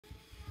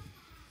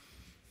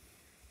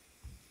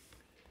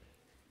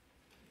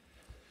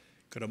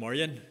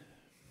Goedemorgen.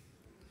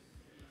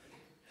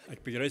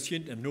 Ik begrüße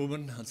jullie im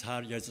Namen des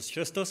Herrn Jesus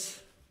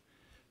Christus.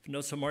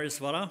 Vandaag morgens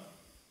war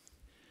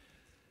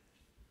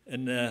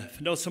En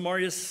vandaag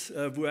morgens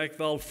wil ik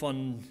wel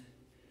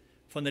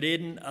van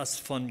reden als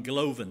van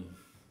geloven.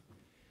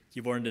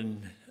 Die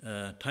worden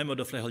timer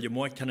dat vielleicht al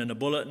gemaakt hebben in de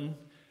bulletin.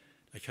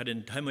 Ik had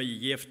een timer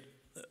gegeven,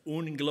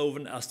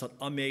 ongeloven als dat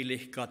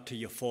Ommäajlich Gott te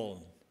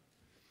Jefaulen.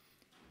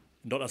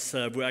 En dat is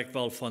waar ik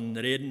wel van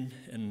reden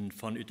en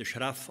van uit de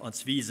schrift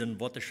ons wijzen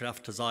wat de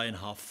schrift te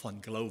zeggen heeft van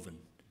geloven.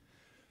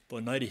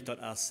 Hoe nodig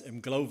dat is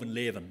im geloven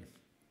leven.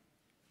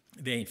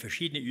 We hebben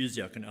verschillende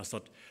oorzaken als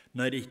dat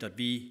nodig dat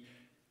we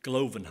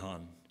geloven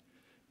hebben.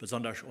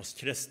 Besonders als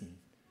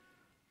Christen.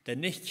 Die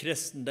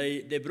Nicht-Christen,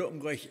 die brauchen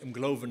gleich im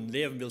Glauben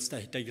leben,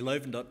 weil die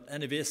glauben, dass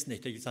eine weiß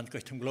nicht, die sind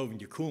gleich zum Glauben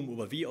gekommen,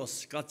 aber wir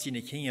als Gott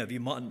seine Kinder, wir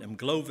machen im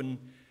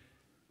Glauben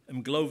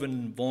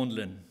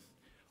wandeln.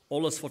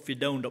 Alles, was wir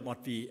tun, das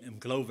müssen wir im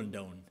Glauben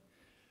tun.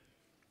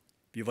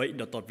 Wir wissen,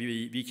 dass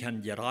wir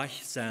können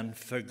gerecht sein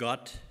für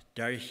Gott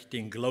durch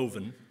den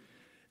Glauben.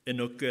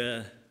 Und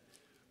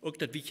auch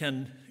dass wir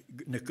können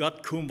nach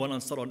Gott kommen, wenn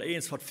uns daran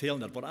eins was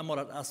fehlt, was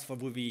immer das ist,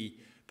 wo wir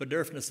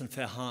Bedürfnisse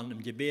verhauen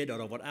im Gebet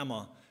oder was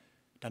immer,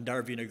 dann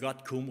darf wir nach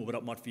Gott kommen, aber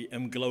das müssen wir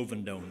im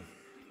Glauben tun.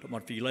 Das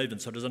müssen wir leben.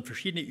 So, das sind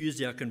verschiedene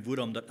Ursachen,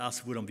 warum das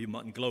ist, warum wir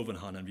müssen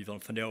Glauben haben. Und wir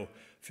wollen von der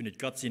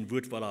Gott sein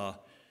Wort, weil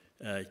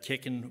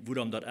checken,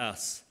 warum das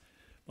ist.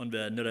 Wenn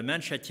wir nach der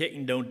Menschheit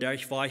checken, dann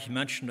durch weiche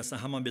Menschen, das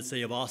haben wir ein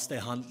bisschen was, die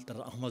Hand, das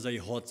auch mal so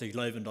hart sich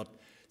leben, dass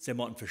sie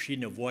müssen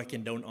verschiedene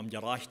Worte tun, um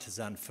gerecht zu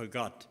sein für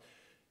Gott.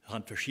 Sie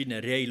haben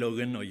verschiedene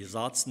Regelungen und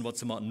Gesetze, was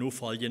sie müssen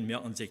nachfolgen,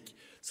 merken sich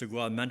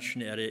sogar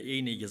Menschen ihre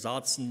eigenen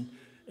Gesetze,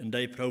 in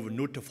die proben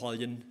nur zu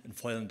folgen, und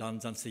folgen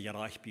dann sind sie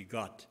gerecht bei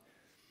Gott.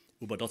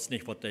 Aber das ist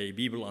nicht, was die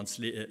Bibel uns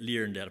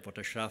lehren wird, was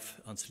die Schrift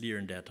uns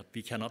lehren wird.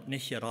 Wir können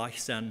nicht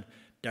gerecht sein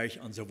durch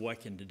unsere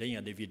Worte, die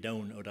Dinge, die wir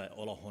tun, oder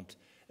allerhand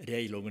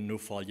Regelungen nur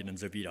folgen und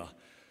so weiter.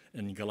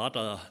 In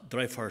Galater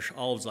 3, Vers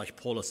 11 sagt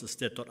Paulus, es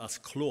steht dort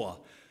als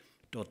klar,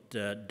 dass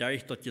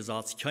durch das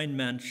Gesetz kein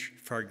Mensch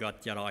für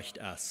Gott gerecht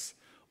ist.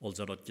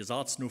 Also das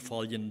Gesetz nur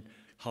folgen,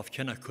 hat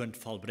keiner Grund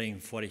vollbringen,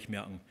 vor ich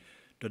merken,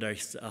 dadurch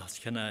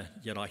ist keiner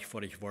gerecht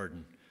vor ich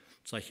werden.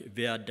 Sagt,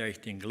 wer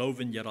durch den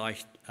Glauben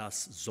gerecht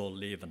ist, soll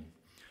leben.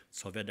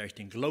 So wer durch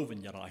den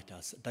Glauben gerecht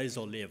ist, der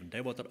soll leben,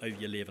 der wird das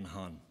ewige Leben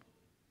haben.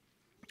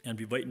 Und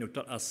wir wissen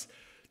auch,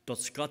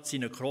 dass Gott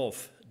seine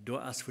Kraft,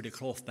 da ist, wo die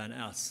Kraft bei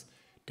ist,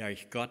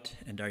 durch Gott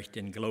und durch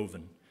den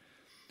Glauben.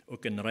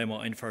 Auch in Römer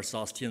 1, Vers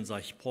 16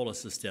 sagt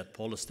Paulus,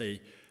 Paulus, der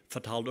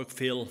verteilt auch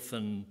viel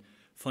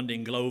von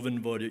den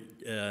Glauben, wo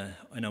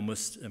einer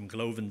muss im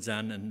Glauben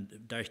sein und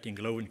durch den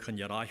Glauben kann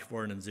er reich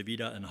werden und so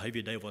weiter. Und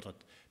heute wird das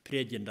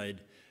predigen,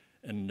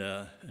 und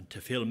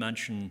zu viele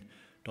Menschen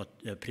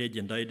dort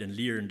predigen und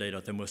lehren,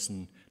 dass sie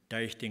müssen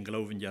durch den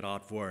Glauben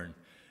gerettet werden.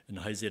 Und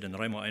er sagt in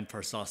Römer 1,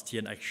 Vers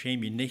 16, ich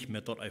schäme mich nicht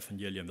mit das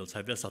Evangelium, weil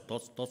er weiß,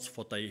 dass das,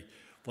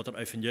 was das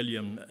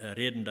Evangelium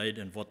reden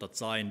und was das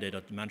sein, dass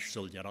der Mensch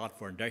soll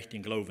gerettet werden durch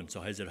den Glauben. So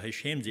er sagt, er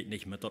schämt sich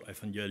nicht mit das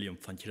Evangelium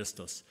von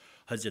Christus.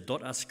 Er sagt,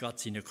 dort ist Gott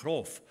seine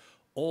Kraft,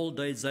 all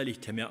die selig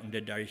zu merken,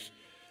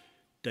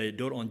 die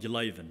daran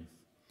glauben.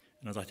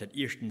 Und er sagt,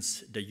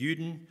 erstens die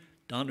Juden,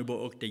 dann aber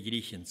auch die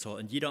Griechen. So,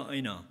 und jeder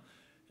einer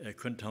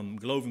könnte am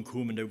Glauben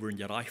kommen, die würden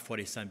gerecht vor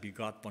sich sein bei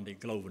Gott, wenn die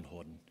Glauben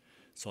haben.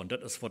 So, und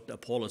das ist, was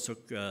Paulus auch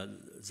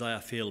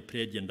sehr viel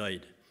predigen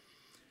tut.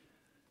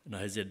 Und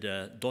er sagt,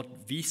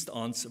 dort wies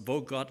uns,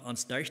 wo Gott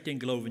uns durch den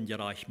Glauben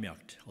gerecht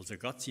merkt. Also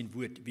Gott sein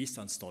Wort wies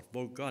uns dort,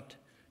 wo Gott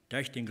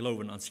durch den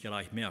Glauben uns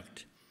gerecht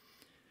merkt.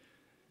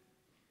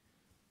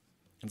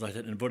 Und sagt,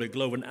 und wo der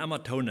Glauben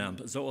immer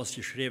teilnimmt, so als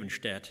geschrieben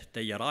steht,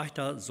 der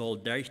Gerechte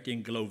soll durch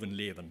den Glauben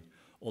leben.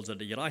 Also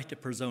die gerechte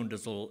Person, die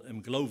soll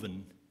im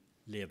Glauben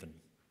leben.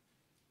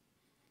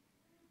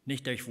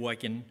 Nicht durch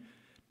Worten,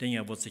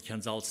 Dinge, was sie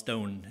kann selbst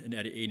tun in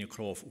ihrer eigenen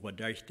Kraft, aber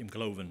durch den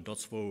Glauben,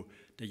 das wo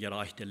der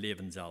Gerechte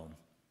leben soll.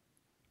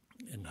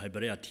 In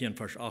Hebräer 10,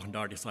 Vers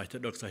 38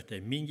 sagt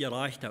er, mein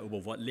Gerechter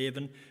über was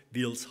leben,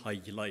 wills er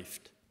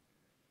gelebt.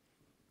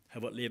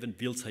 Er wird leben,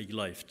 wills er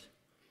gelebt.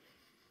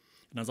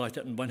 Und dann sagt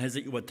er, wenn er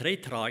sich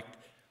überträgt trägt,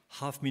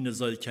 hat meine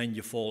Seele kein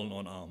Gefallen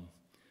an ihm.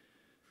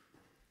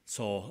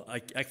 So,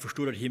 ich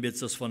verstehe das hier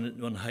jetzt, dass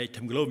wenn er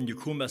zum Glauben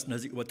gekommen ist und er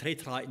sich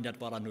überträgt trägt,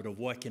 das war dann nur der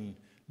Worten,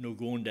 nur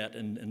gehen,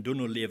 und du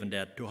nur leben,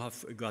 du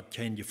hast Gott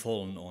kein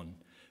Gefallen an.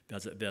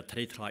 Wer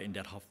trägt trägt,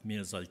 der hat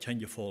meine Seele kein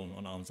Gefallen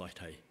an ihm,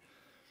 sagt er.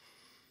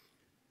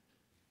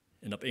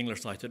 Und auf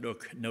Englisch sagt er auch,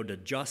 no, the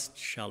just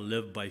shall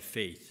live by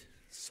faith.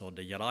 So,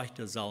 die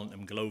Gerechte sollen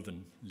im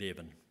Glauben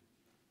leben.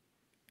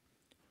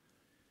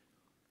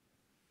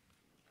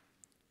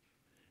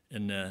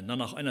 Und dann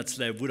noch einer zu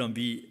sagen, wo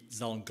wir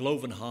sollen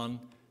Glauben haben,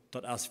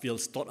 das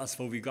ist,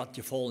 wo wir Gott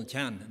gefallen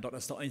können. Das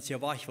ist der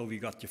einzige Weg, wo wir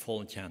Gott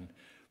gefallen können.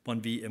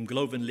 Wenn wir im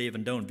Glauben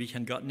leben, wir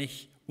können Gott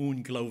nicht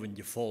unglauben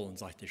gefallen,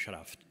 sagt die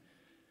Schrift.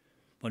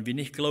 Wenn wir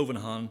nicht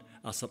Glauben haben,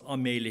 ist das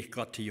allmählich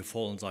Gott zu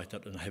gefallen, sagt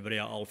er in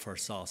Hebräer 11,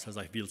 Vers 6. Er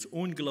sagt, wir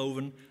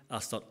unglauben,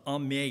 ist das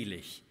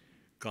allmählich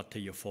Gott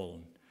zu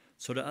gefallen.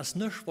 So das ist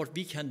nicht, was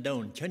wir können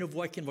tun. Keine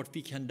Worte, was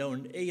wir können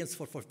tun. Eins,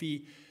 was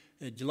wir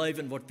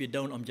leben, was wir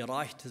tun, um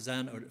gerecht zu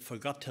sein oder für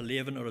Gott zu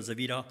leben oder so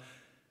weiter.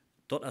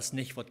 Das ist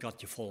nicht, was Gott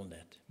gefallen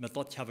hat. Mit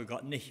das habe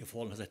Gott nicht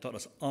gefallen. Er sagt,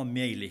 das ist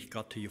allmählich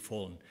Gott zu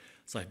gefallen. Er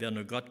sagt, wenn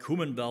nur Gott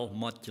kommen will,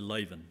 muss er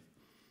leben.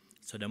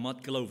 So der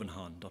muss glauben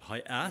haben, dass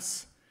er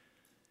ist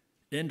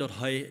und dass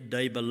er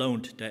die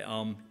belohnt, die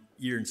am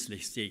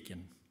ernstlich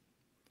stehen.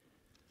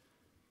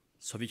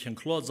 So wir können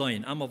klar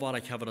sein, einmal war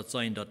ich habe das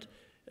sein, dass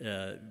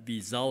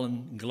wir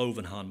sollen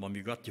glauben haben, wenn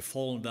wir Gott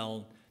gefallen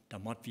wollen,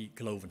 dann müssen wir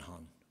glauben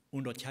haben.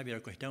 Und das habe ich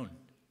auch getan.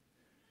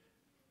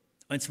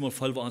 Einmal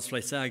fallen wir uns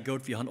vielleicht sagen,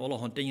 Gott, wir haben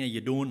allerhand Dinge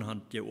getan,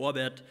 haben die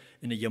Arbeit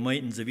in der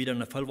Gemeinde und so weiter, und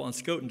dann fallen wir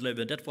uns Gott und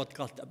glauben, das wird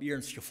Gott ab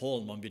ernst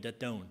gefallen, wenn wir das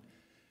tun.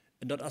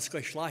 Und das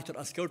ist schlecht,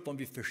 das ist gut, wenn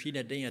wir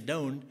verschiedene Dinge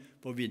tun,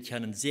 wo wir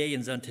können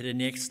sehen sind zu den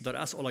Nächsten.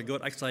 Das ist alles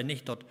gut. Ich sage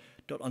nicht, dass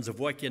unsere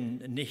Worte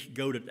nicht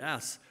gut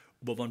ist,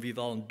 aber wenn wir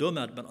wollen,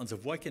 damit mit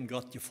unseren Worten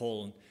Gott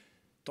gefallen,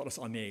 das ist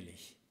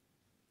allmählich.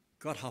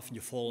 Gott hat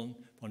gefallen,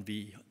 wenn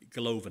wir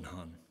glauben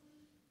haben.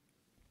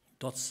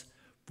 Das ist,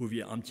 wo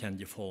wir am Kern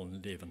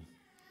gefallen leben.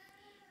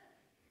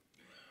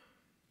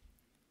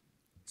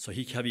 So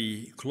hier kann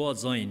ich klar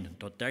sein,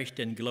 dass durch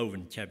den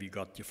Glauben habe ich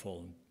Gott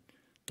gefallen.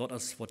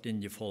 Das ist, was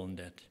ihnen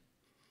gefallen hat.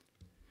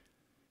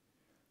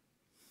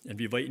 Und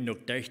wir weiten noch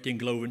durch den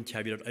Glauben,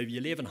 dass wir das ewige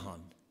Leben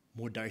haben.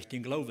 Nur durch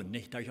den Glauben,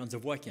 nicht durch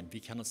unsere Worte.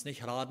 Wir können uns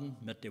nicht raten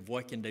mit den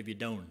Worten, die wir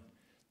tun.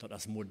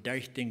 Das ist nur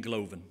durch den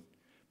Glauben.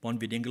 Wenn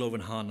wir den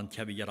Glauben haben, dann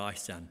können wir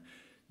gerecht sein.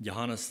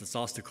 Johannes, das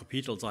erste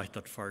Kapitel, sagt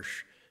das Vers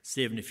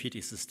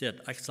 47,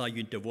 steht, ich sage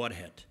Ihnen die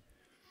Wahrheit.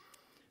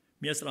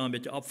 Mir ist es ein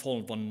bisschen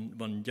auffallend,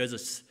 wenn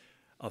Jesus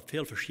auf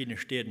vielen verschiedenen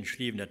Städten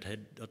schrieben,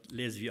 das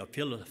lesen wir auf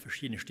vielen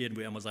verschiedenen Städten, wo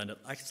er immer sagt,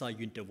 ich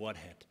sage Ihnen die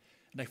Wahrheit.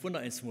 Und ich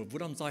wundere uns mal,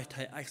 warum sagt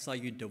er, ich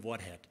sage Ihnen die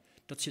Wahrheit?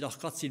 Das ist doch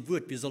Gott sein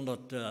Wort, wir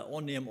sollen das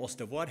annehmen aus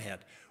der Wahrheit.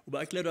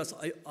 Aber ich glaube, dass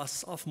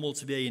es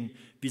oftmals wie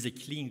sie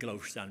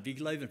kleingläubig sind. Wir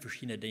glauben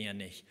verschiedene Dinge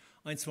nicht.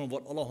 Einmal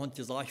wird allerhand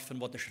gesagt,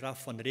 von was der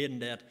Schrift von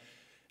reden hat,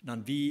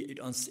 dann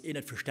wie uns in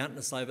das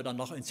Verständnis sei, wir dann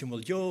noch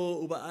einmal, ja,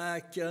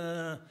 aber ich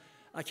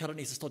habe das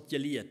nicht so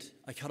gelehrt.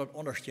 Ich habe das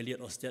anders gelehrt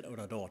als das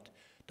oder dort.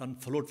 Dann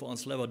verloren wir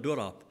uns lieber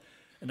durch.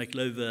 Und ich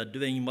glaube,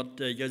 deswegen muss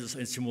Jesus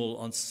einmal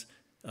uns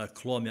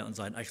klar machen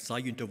sein, ich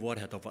sage Ihnen die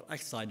Wahrheit, aber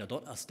was ich sage,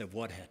 das ist die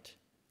Wahrheit.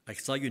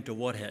 Ich sage Ihnen die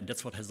Wahrheit, und das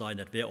ist, was er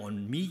sagt, wer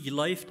an mich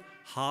glaubt,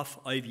 hat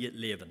ewiges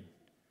Leben.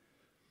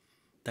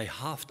 Der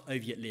hat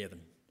ewiges Leben.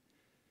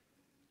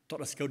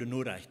 Das ist gute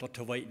Nachricht, das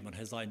zu weiten, wenn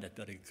er sagt,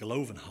 dass wir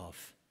Glauben haben.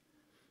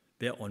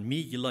 Wer an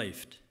mich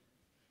glaubt,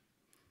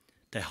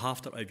 der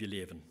hat das ewige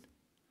Leben.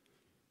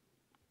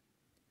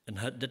 Und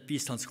das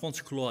ist uns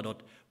ganz klar, dass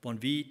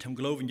wenn wir zum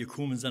Glauben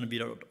gekommen sind,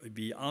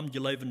 wir am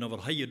Glauben,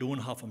 was er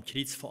getan hat, am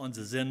Kreuz für uns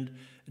sind,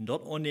 und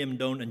dort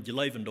annehmen und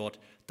glauben dort,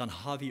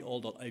 dann haben wir all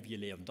das ewige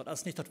Leben. Das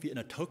ist nicht, dass wir in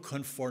der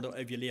Zukunft vor das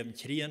ewige Leben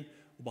kriegen,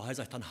 aber er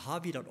sagt, dann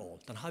haben wir das all.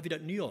 Dann haben wir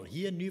das nie all.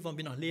 Hier, nie, wenn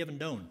wir noch leben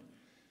tun.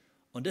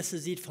 Und das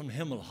sieht vom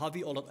Himmel, haben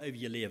wir all das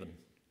ewige Leben.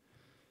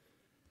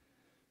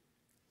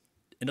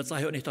 Und das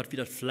sage ich auch nicht, dass wir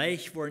das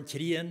Fleisch wollen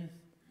kriegen,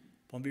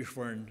 wenn wir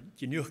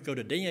genug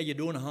gute Dinge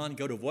getan haben,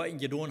 gute Worte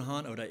getan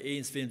haben, oder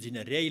eins, wenn sie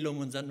eine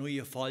Regelungen sind, nur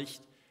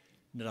gefolgt,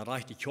 und dann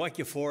reicht die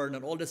Kirche vor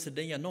und all diese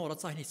Dinge. No,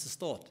 das sage ich nicht, das ist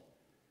dort.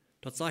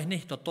 Das sage ich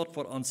nicht, dass dort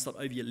wird uns das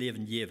ewige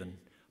Leben geben.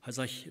 Er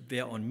sagt,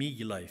 wer an mich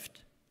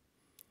glaubt,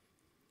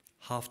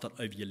 hat das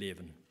ewige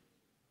Leben.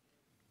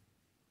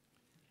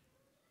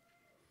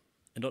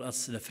 Und das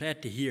ist eine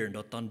Freude hier,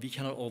 und dann, wie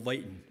kann das auch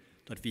weiten,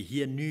 dass wir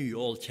hier nu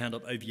all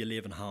das ewige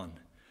Leben haben.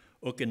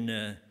 Auch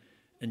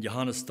in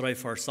Johannes 3,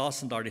 Vers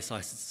 36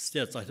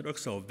 sagt es auch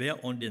so,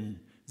 wer an den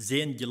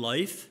Sehen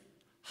glaubt,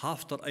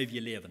 hat das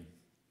ewige Leben.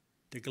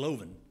 Der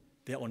Glauben.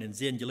 Wer an den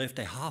Sehen glaubt,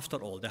 der hat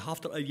das all, der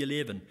hat das ewige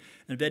Leben.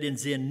 Und wer den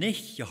Sehen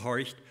nicht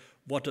gehorcht,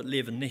 wird das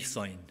Leben nicht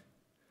sein.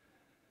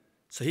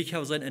 So ich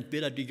habe gesagt,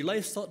 entweder du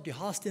glaubst das, du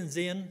hast den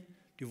Sehen,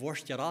 du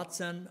wirst gerat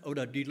sein,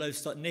 oder du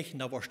glaubst das nicht, und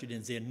da wirst du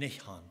den Sehen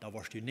nicht haben, da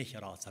wirst du nicht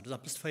gerat sein. Das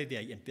ist zwei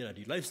Wege, entweder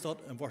du glaubst das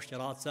und wirst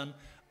gerat sein,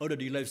 oder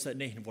du glaubst das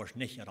nicht und wirst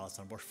nicht gerat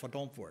sein, wirst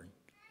verdammt werden.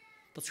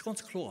 Das ist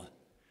ganz klar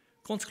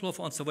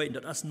für uns zu weiten.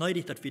 Das ist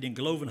nötig, dass wir den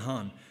Glauben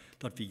haben,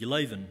 dass wir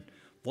glauben,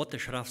 was der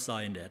Schrift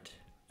sein wird.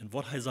 Und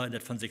was er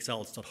sagt von sich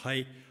selbst, dass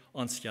er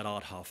uns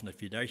geraten hat,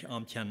 dass wir durch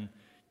ihn können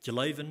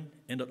glauben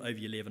und das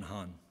ewige Leben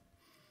haben.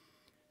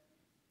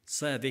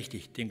 Sehr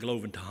wichtig, den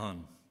Glauben zu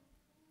haben.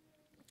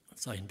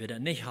 Sagen, wer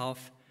den nicht hat,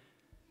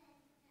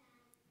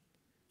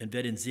 und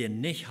wer den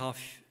Sehen nicht hat,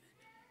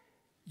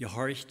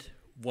 gehorcht,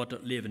 wird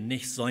das Leben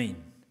nicht sein.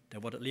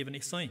 Der wird das Leben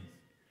nicht sein.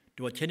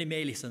 Du hast keine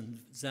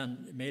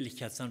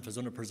Möglichkeit sein, für so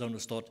eine Person,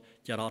 das dort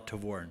geraten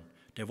zu werden.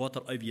 Der wird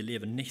das ewige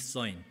Leben nicht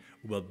sein.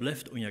 Aber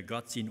bleibt unser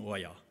Gott sein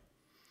euer.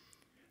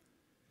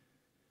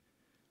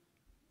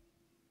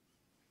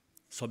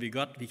 So wie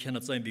Gott, wie kann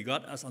es sein, wie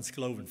Gott es ans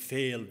Glauben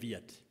viel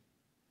wird.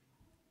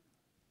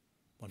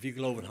 Und wir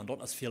glauben haben,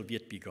 dort ist viel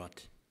wird wie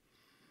Gott.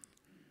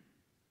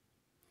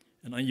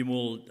 Und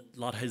einmal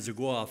lässt er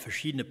sogar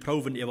verschiedene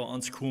Proben über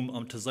uns kommen,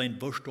 um zu sehen,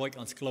 wo stark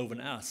uns Glauben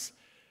ist.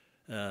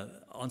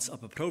 Uns auf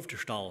eine Probe zu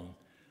stellen.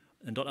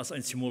 Und das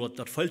ist einmal,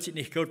 das fällt sich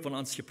nicht gut, wenn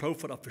uns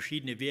geprüft wird auf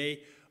verschiedene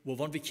Wege. Wo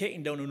wenn wir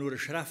kicken dann nur die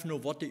Schrift,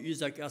 was die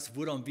Ursache ist,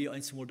 woran wir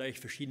einmal durch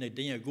verschiedene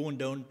Dinge gehen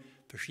dann,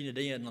 verschiedene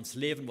Dinge in uns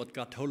Leben, was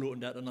Gott toll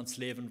und in uns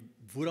Leben,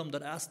 woran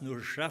das ist, nur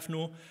die Schrift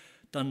nur,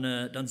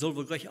 dann sollen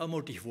wir gleich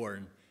allmutig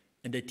werden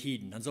in den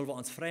Tiden. Dann sollen wir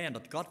uns freuen,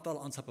 dass Gott will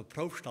uns auf eine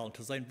Probe stellen,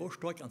 zu sein, wo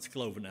stark uns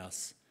Glauben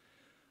ist.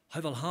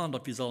 Er will haben,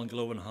 dass wir sollen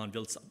Glauben haben,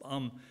 weil es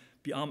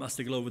bei ihm ist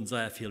der Glauben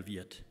sehr viel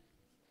wird.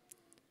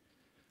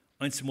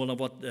 Einmal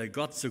wird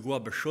Gott sogar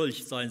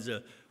beschuldigt, sagen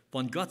sie,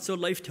 wenn Gott so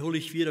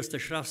leichtholig wird, dass der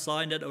Schrift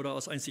sein wird oder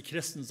als einzige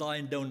Christen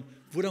sein, dann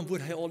woran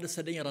wird er all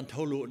diese Dinge dann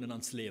toll in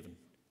uns Leben?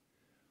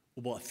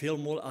 Aber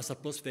vielmal ist es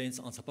bloß, wenn es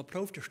uns auf eine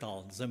Probe zu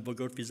stellen, sind wir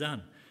Gott wie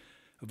sein,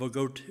 wo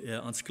Gott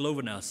uns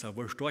Glauben ist,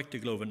 wo stark der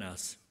Glauben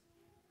ist.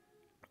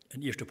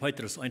 In 1.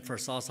 Petrus 1,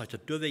 Vers 6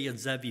 sagt, du wirst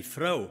sehr wie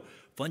Frau,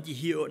 wenn die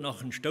hier auch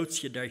noch ein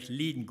Stotzchen durch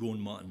Lieden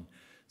gehen machen.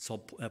 So,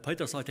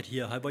 Petrus sagt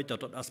hier, er weiß, dass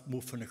das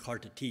ist für eine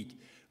harte Zeit.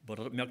 Aber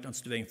das merkt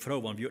uns wegen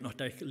Frau, wenn wir auch noch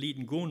durch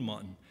Lieden gehen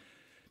machen.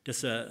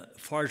 Das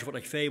Vers, was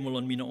ich viermal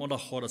an meiner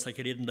Andacht habe, dass ich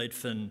reden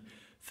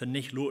von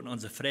nicht Leuten an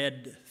der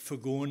Frieden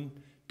vergehen,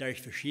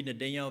 durch verschiedene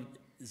Dinge,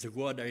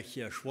 sogar durch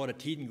schwere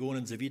Tiden gehen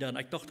und so weiter. Und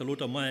ich dachte,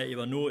 Lothar Meier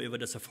über nur über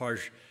das Vers,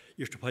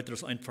 1.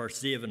 Petrus 1, Vers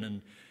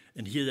 7.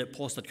 Und hier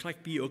passt das gleich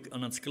bei auch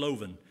an uns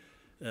Glauben.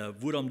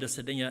 Worum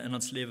diese Dinge in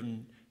uns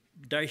Leben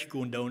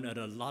durchgehen,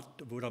 oder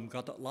worum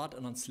Gott das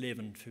in uns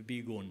Leben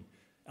vorbeigehen,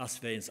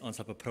 als wir uns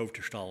auf eine Probe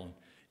zu stellen.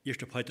 1.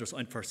 Petrus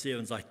 1, Vers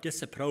 7 sagt,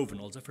 diese Proben,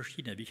 also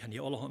verschiedene, wir können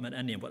hier alle mit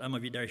annehmen, was immer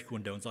wir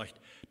durchgehen, und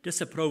sagt,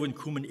 diese Proben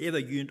kommen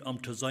ewig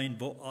um zu sein,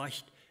 wo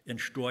echt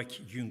und stark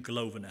jung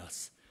Glauben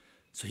ist.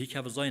 So hier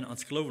kann sein,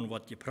 ans Glauben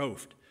wird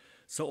geprüft.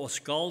 So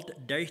als Galt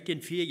durch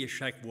den Vier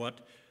geschickt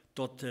wird,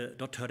 dort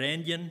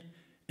Terrain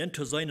in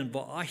zu sein,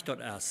 wo echt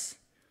dort ist.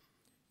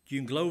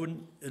 Jung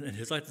Glauben, und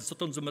er sagt, es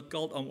sollten sie mit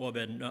Geld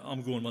umgehen,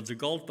 wenn sie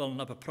Geld wollen,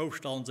 auf eine Probe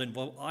stellen sind,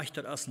 wo echt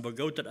dort ist und wo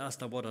Gott dort ist,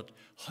 dann wird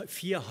das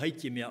viel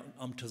heute mehr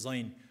zu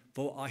sein,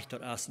 wo echt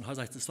dort ist. Und er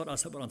sagt, das ist das,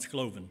 was wir uns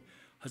glauben.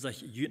 Er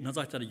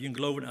sagt, der Jung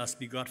Glauben ist,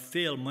 wie Gott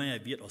viel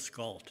mehr wird als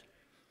Geld.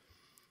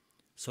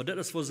 So,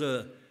 das ist,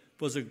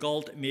 wo sie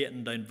Geld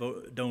meten,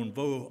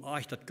 wo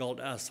echt das Geld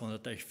ist,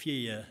 und das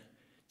viel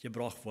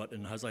gebraucht wird.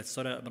 Und er sagt,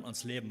 so dass wir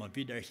uns leben, und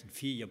wieder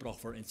viel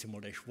gebraucht wird,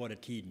 in die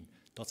schwere Tiden,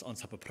 das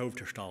uns auf eine Probe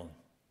zu stellen.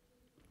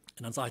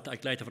 Und dann sagt er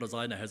gleich auf der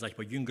Seite, er sagt,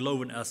 bei Jung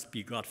Glauben ist,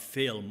 wie Gott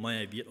viel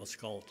mehr wird als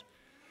Geld.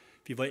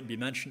 Wir wissen, wie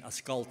Menschen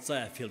als Geld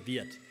sehr viel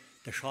wird.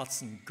 Der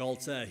schätzen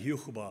Geld sehr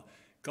hoch, aber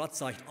Gott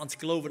sagt, uns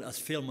Glauben ist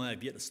viel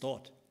mehr wird als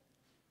dort.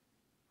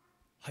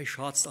 Er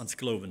schätzt uns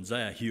Glauben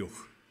sehr hoch.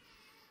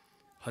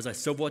 Er sagt,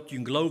 so wird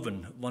Jung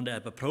Glauben, wenn der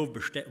Probe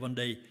besteht, wenn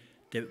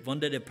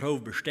der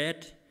Probe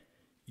besteht,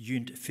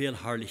 jünt viel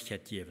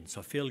Herrlichkeit geben.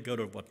 So viel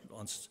Gott wird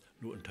uns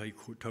nur in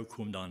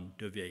Taukum dann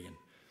bewegen.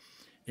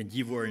 Und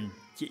die wollen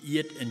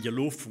geehrt und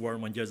gelobt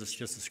werden, wenn Jesus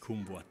Christus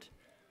kommen wird.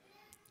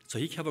 So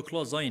hier kann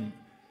klar sein,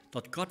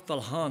 dass Gott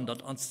will haben,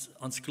 dass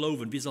uns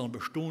glauben, wir sollen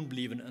bestehen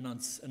bleiben in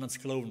uns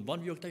glauben.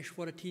 Wann wir auch durch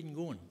schwere Tiden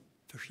gehen,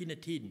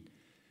 verschiedene Tiden.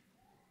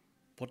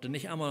 Wird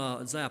nicht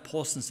einmal sehr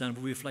passend sein,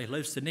 wo wir vielleicht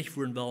selbst nicht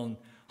wollen,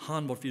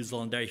 haben, was wir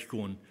sollen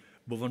durchgehen.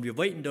 Aber wenn wir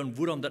weiten, dann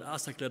worum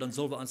das ist, dann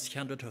sollen wir uns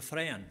dort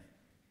freuen.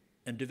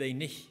 Und wir werden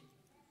nicht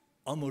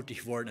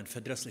anmutig werden und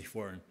verdrießlich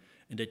werden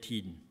in den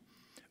Tiden.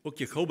 Auch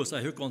Jakobus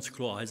sagt auch ganz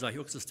klar, er sagt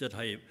auch,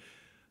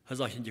 er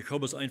sagt in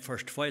Jakobus 1,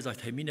 Vers 2,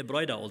 sagt, hey, meine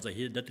Brüder, also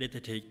hier, das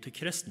redet die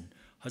Christen,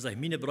 er sagt,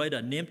 meine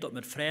Brüder, nehmt das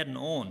mit Frieden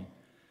an.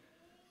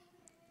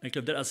 Ich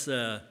glaube, das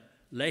ist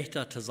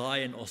leichter zu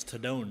sein, als zu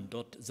tun,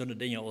 dort so eine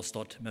Dinge, als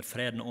dort mit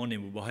Frieden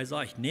annehmen. Aber er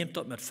sagt, nehmt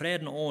das mit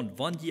Frieden an,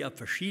 wann die auf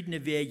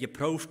verschiedene Wege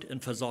geprüft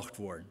und versucht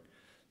wurden.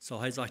 So,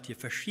 er sagt hier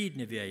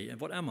verschiedene Wege,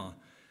 und was immer.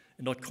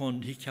 Und dort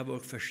kann ich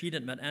auch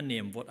verschiedene mit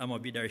annehmen, was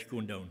immer wir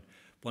durchgehen tun,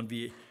 wenn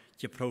wir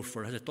geprüft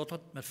werden. Er sagt,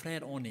 dort mit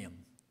Frieden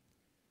annehmen.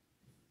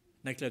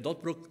 Und ich glaube,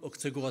 dort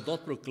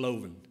braucht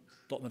Glauben,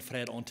 dort mit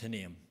Frieden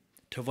anzunehmen.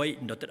 Zu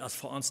weiten, dass das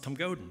für uns zum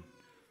Guten.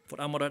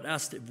 Was immer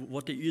das ist,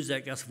 was die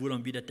Ursache ist,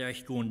 woran wir das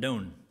durchgehen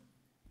tun.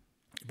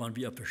 Wenn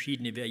wir auf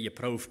verschiedene Wege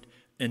geprüft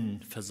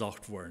und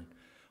versucht werden.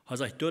 Er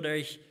sagt,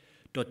 dadurch,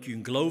 dass wir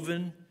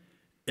Glauben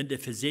in der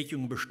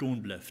Versicherung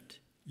bestehen bleibt.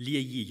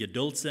 Lehre je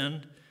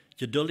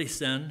geduldig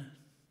sein,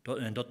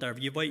 und dort darf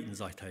wir weiten,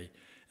 sagt er.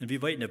 Und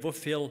wir weiten,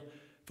 wofür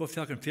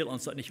fehlt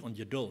uns das nicht an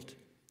Geduld?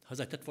 Er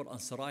sagt, das wird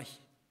uns reich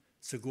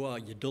sogar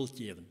Geduld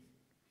geben.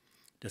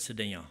 Diese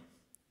Dinge.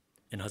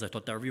 Und er sagt,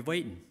 dort darf wir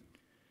weiten.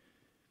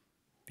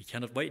 Wir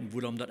können nicht weiten,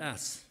 worum das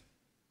ist.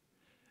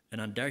 Und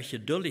an der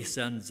geduldig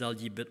sein, soll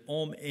je mit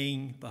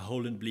eng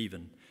beholen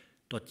bleiben,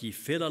 dass je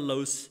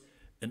fehlerlos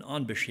und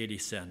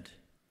unbeschädigt sind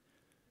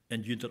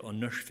und je das an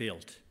nichts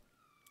fehlt.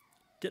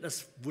 Das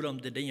ist,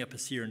 worum die Dinge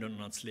passieren in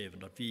unserem Leben,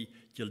 dass wir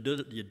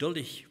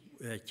geduldig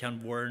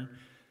können werden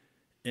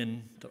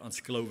und dass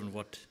uns Glauben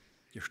wird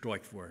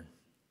gestärkt werden.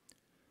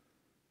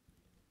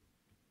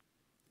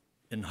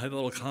 Und ich will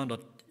auch, dass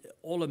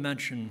alle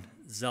Menschen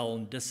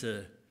sollen das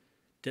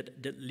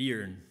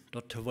lernen,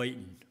 das zu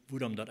weiten,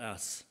 worum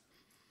das ist.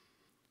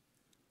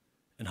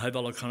 Und ich will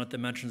auch, dass die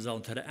Menschen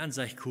sollen zu der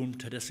Ansicht kommen,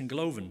 zu dessen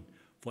Glauben,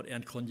 wat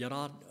kan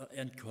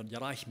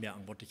gerecht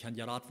merken, wat kan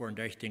geraad worden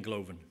durch den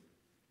Glauben.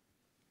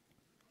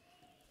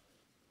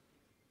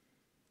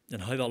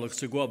 Und heute auch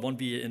sogar, wenn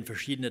wir in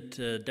verschiedene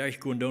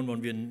durchgehen,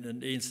 wenn wir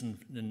in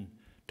einen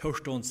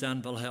Zustand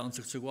sind, will er uns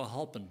sogar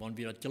helfen. Wenn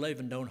wir das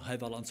Glauben tun,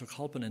 er will uns auch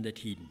helfen in den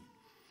Tiden.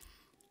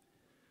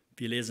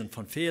 Wir lesen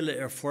von vielen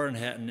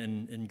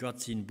Erfahrungen in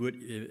Gottes Buch,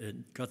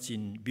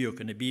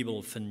 in der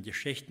Bibel, von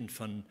Geschichten,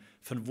 von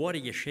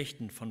wahren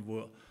Geschichten, von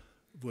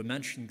wo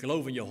Menschen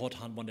Glauben gehabt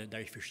haben, wenn sie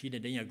durch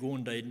verschiedene Dinge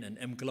gehen dürfen, und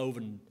im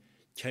Glauben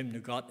kommen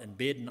zu Gott und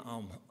beten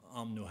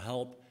nur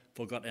Hilfe,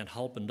 wo Gott ihnen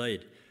helfen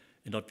wird.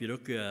 Und dass wir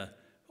auch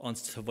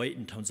uns zu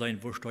weiten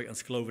sein, wo steht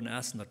uns Glauben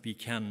ist, und dass wir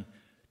können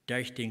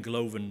durch den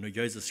Glauben zu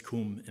Jesus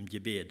kommen im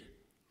Gebet.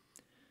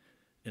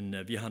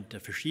 Und wir haben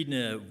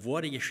verschiedene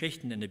wahre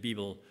Geschichten in der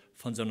Bibel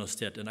von so einer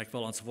Stadt. Und ich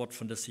will uns Wort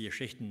von diesen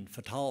Geschichten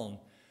vertellen,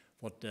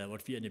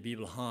 was wir in der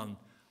Bibel haben,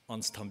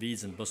 uns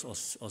anweisen,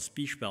 bloß als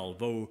Beispiel,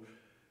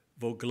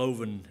 wo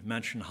Glauben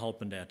Menschen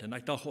helfen wird. Und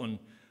ich dachte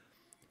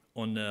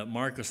an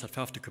Markus, das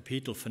 5.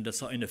 Kapitel, von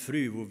dieser eine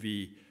Früh, wo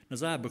wir eine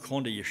sehr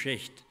bekannte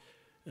Geschichte,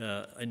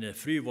 eine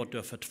Früh,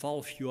 die für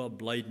 12 Jahre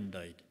bleiben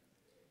wird.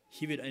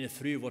 Hier wird eine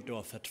Früh,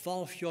 die für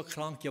 12 Jahre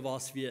krank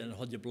gewesen und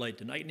hat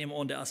gebleibt. Und ich nehme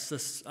an, dass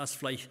das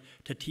vielleicht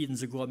die Tiden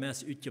sogar mehr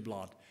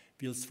ausgebleibt,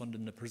 weil es von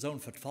einer Person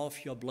für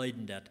 12 Jahre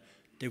bleiben wird,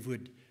 der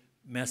wird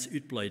mehr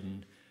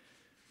ausbleiben.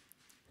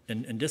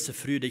 In dieser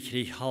Früh, die kriege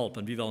ich Hilfe,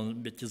 und wir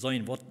wollen mit dir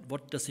sagen, was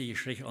diese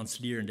Geschichte uns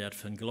lehren wird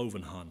von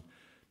Glauben haben.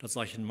 Das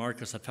sage ich in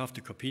Markus, das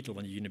 5. Kapitel,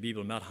 wenn ich in der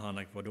Bibel mit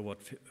habe, wo du was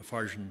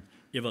Versen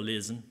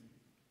überlesen.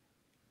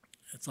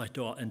 Es sagt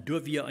da, und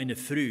da wir eine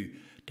Früh,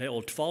 die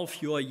all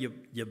 12 Jahre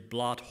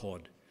geblatt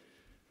hat.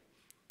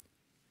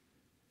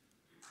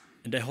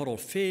 Und der hat all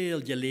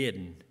viel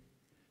geleden,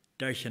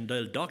 durch ein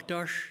Teil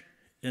Doktors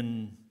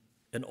und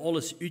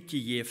alles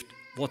ausgegeben,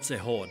 was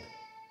sie hat.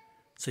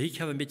 So ich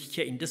habe mit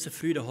gekeken, diese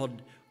Früh,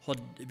 hat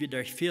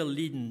durch viel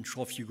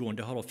Leidenschaft gegangen,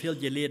 der hat auch viel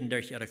geleden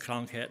durch ihre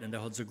Krankheit, und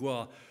der hat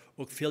sogar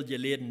auch viel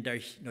geleden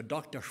durch eine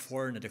Doktors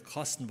fahren, die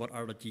Kosten, was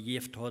er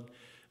gegeben hat,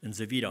 und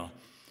so weiter.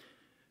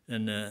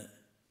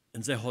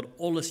 Und sie hat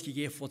alles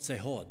gegeben, was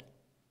sie hat,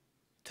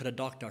 zu den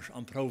Doktors,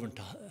 um Proben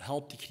zu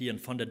helfen zu kriegen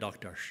von den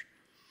Doktors.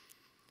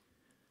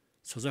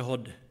 So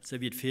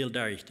sie wird viel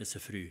durch, diese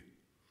Früh.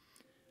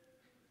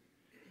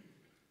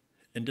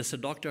 Und diese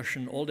Doktors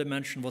und all die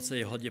Menschen, was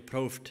sie hat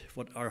geprüft,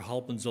 was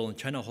helfen sollen,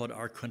 keiner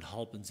hat können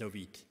helfen, so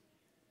weit.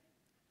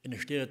 Und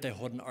es steht, dass sie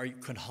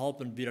können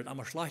helfen, wird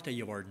immer schlechter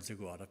geworden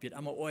sogar. Das wird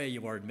immer euer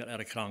geworden mit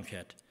ihrer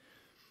Krankheit.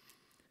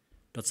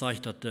 Das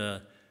sagt, dass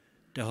der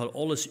hat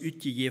alles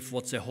ausgegeben,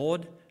 was sie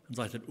hat, und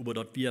sagt, dass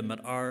wir mit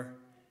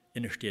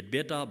und es steht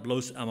besser,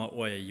 bloß immer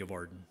euer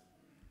geworden.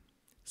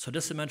 So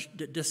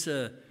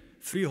diese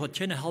Früh hat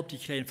keine Hilfe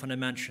gekriegt von den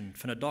Menschen,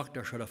 von den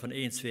Doktors oder von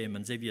irgendwem,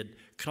 und sie wird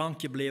krank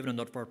geblieben, und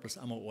dort war bloß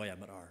immer euer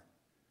mit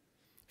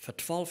Für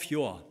 12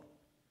 Jahre.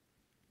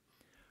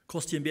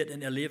 Kostet ihr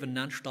in ihr Leben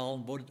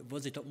anstellen, wo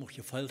sie das noch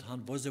gefällt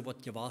haben, wo sie was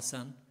gewesen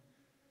sind.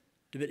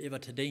 Da wird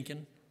immer zu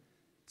denken,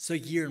 so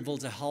Jahren will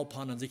sie helfen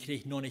haben, und sie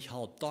kriegen noch nicht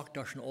Hilfe.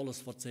 Doktors und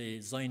alles, was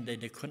sie sein,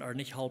 die können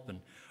nicht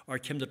helfen. Aber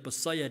kommt das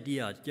Messiah,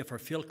 die für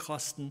viel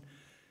Kosten,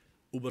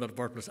 aber das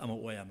wird bloß immer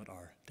euer mit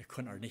die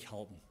können nicht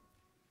helfen.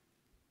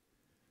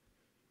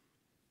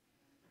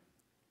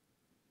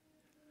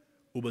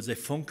 Aber sie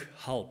funk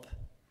halb.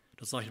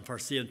 Das sage ich in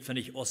Vers 7,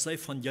 finde ich, als sie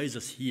von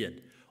Jesus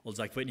hielt.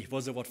 Also ich weiß nicht,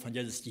 was sie von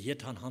Jesus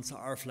gehört haben, haben sie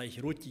auch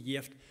vielleicht Rot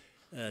gegeben,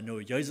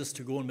 nur Jesus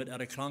zu gehen mit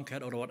ihrer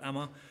Krankheit oder was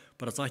immer.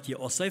 Aber das sagt ihr,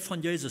 als sie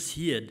von Jesus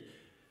hielt,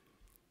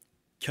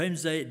 kamen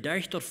sie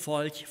durch das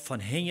Volk von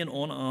Hängen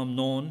an am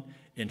Non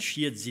und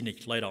schiert seine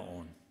Kleider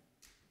an.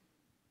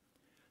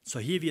 So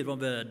hier wird,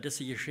 wenn wir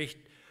diese Geschichte,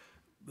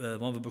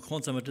 wenn wir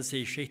bekannt sind mit dieser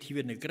Geschichte, hier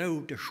wird eine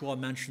große Schar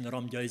Menschen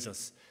um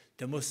Jesus.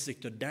 Der muss sich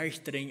da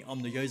durchdringen,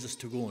 um nach Jesus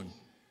zu gehen.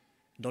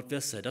 Und das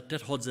wissen sie,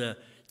 das hat sie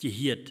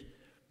gehört,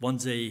 wenn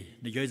sie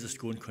nach Jesus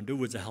gehen können, da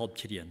wo sie Hilfe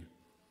kriegen.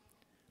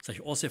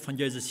 Sag, als sie von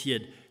Jesus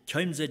hört,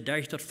 kamen sie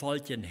durch das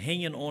Volk und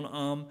hängen an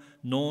am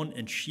Non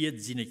und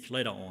schiert seine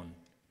Kleider an.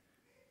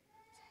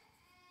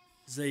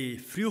 Sie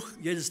frug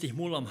Jesus nicht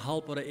mal am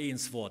halb oder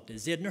eins Wort. Sie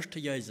sagt nicht zu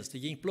Jesus,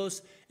 die ging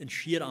bloß und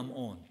schiert am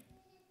an.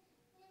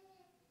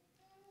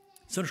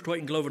 So einen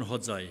starken Glauben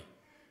hat sie.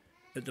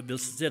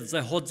 Sie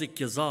hat sich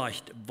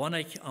gesagt, wenn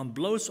ich am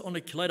bloß an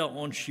die Kleider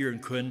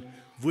anschieren kann,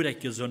 würde ich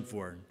gesund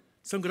werden.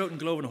 So einen großen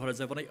Glauben hat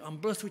sie, wenn ich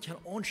am bloß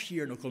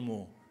anschieren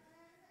kann,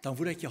 dann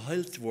würde ich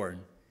geheilt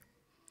werden.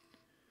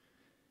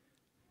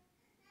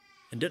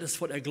 Und das ist,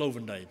 was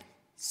Glauben tut.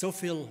 So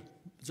viel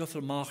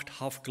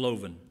Macht hat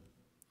Glauben.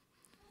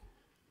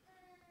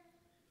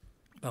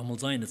 Ich mal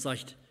sagen, es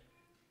sagt,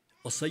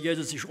 als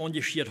Jesus sich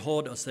angeschiert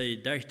hat, als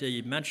durch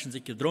die Menschen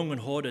sich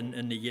gedrungen hat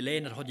und die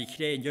Gelegenheit hat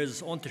gekriegt,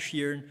 Jesus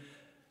anzuschieren,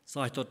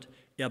 sagt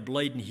er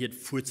bleiben hier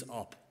Fuß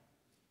ab.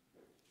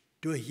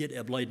 Du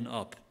hier bleiben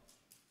ab.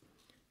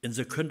 Und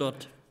sie können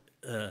dort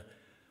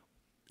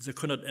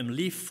im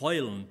Lieb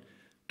feilen,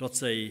 dass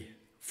sie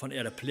von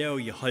ihrer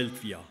Pläu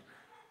geheilt wird.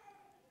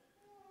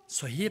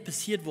 So hier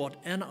passiert was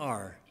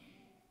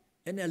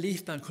in ihr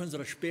Liebsband können sie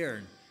das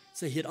spüren.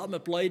 Sie hier allemaal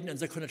blijven en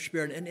ze kunnen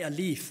spüren in ihr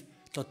Lief,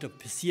 dat er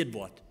passiert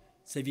wordt.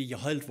 Sie wie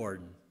geheilt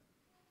worden.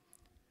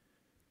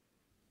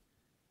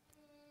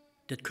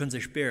 Das können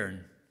sie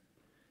spüren.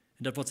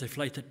 Und das, was sie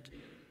vielleicht das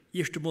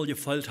erste Mal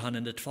gefällt haben,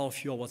 in den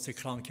 12 Jahren, was sie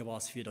krank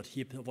war, wie das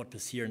hier was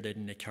passieren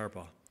in den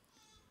Körper.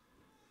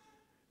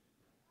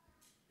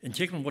 Und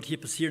check mal, was hier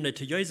passiert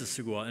zu Jesus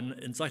sogar.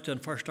 Und sagt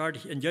dann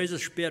verstärkt, und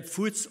Jesus sperrt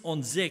Fuß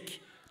und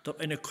sich, dass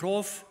eine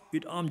Kraft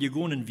uit arm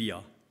gegonnen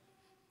wird.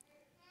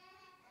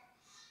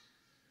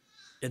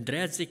 Und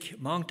dreht sich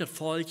mangt das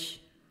Volk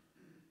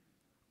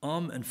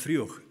arm und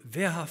früh.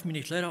 Wer hat mich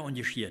nicht leider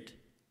engagiert?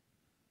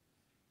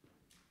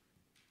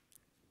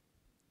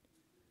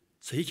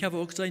 So ich habe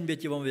auch gesehen, wenn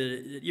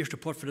wir den ersten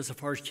Part von dieser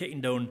Vers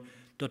kicken,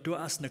 dass du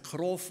erst eine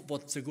Kraft,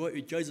 was sogar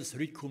aus Jesus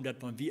rauskommt,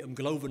 dass man wie im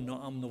Glauben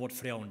noch am noch was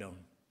Frauen tun.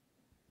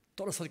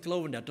 Das ist was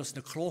Glauben, das ist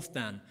eine Kraft,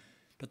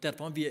 dass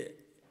wenn wir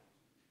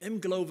im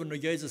Glauben nach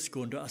Jesus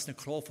gehen, da ist eine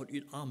Kraft, was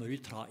aus Arme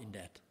raustragen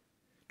das.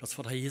 Das ist,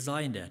 was er hier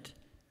sagen wird.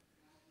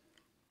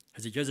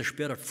 Also Jesus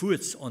sperrt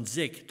Fuß und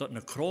sich, dass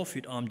eine Kraft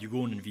aus Arme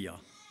gegangen wird.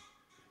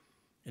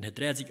 Und er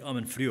dreht sich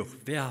am früh.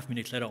 Wer hat mich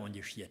nicht leider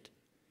engagiert?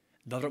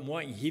 Da wird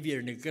morgen hier wieder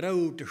eine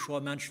große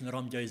Schar Menschen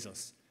rum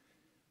Jesus.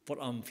 Was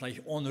am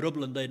vielleicht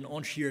anrübbeln,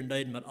 anschieren,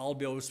 mit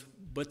Albios,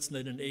 Butzen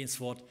und eins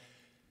Wort.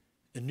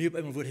 Und nu auf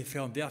einmal wird die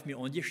Frau, wer hat mich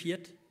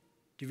engagiert?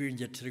 Die werden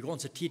jetzt die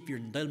ganze Zeit wieder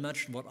ein Teil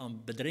Menschen, die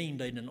am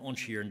Bedrängen und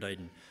anschieren.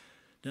 Eine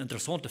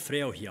interessante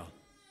Frau hier.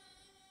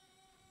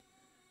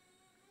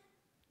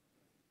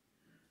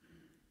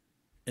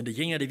 Und die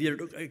Jünger, die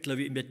werden auch,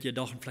 glaube ich, mit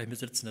gedacht, vielleicht mit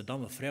sitzen eine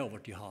Dame, Frau,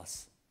 was die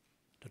hast.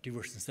 Dass die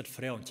wussten, es nicht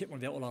Frau. Und guck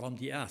mal, wer alle rum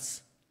die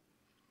ist.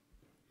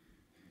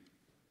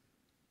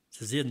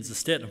 Sie sehen, es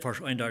steht im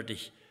Vers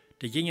eindeutig.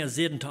 Die Jünger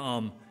sehen zu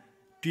ihm,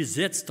 du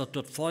setzt, dass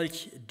das Volk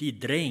die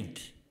drängt.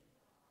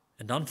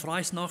 Und dann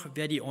fragst du nach,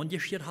 wer die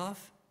engagiert hat.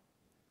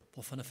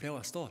 Wovon eine Frau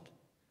ist dort.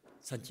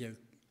 Es sind ja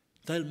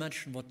Teil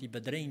Menschen, die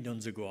bedrängen dann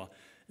sogar.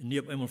 Und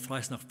nie auf einmal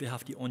fragst du nach, wer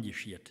hat die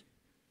engagiert.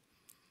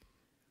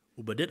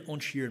 Aber das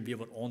anschieren wir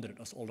was anderes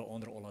als alle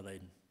anderen alle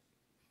Leiden.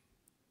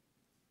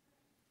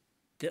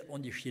 Das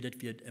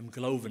engagiert wird im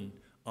Glauben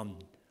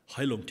an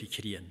Heilung zu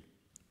kriegen.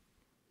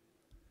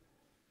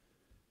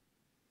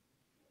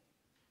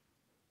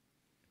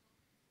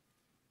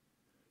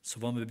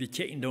 So, wenn wir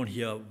bedenken dann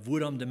hier,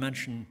 woran die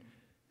Menschen,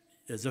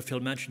 so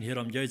viele Menschen hier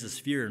am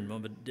Jesus wären,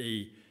 wenn wir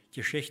die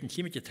Geschichten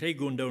hier mit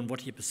trägen,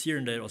 was hier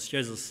passieren, als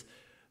Jesus,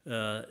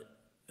 wenn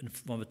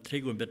wir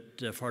trägen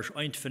mit Vers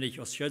 1, finde ich,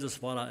 als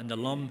Jesus war in der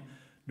Lamm,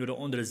 nur der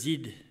andere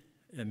Seite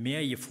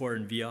mehr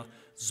gefahren wir,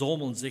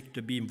 sammeln sich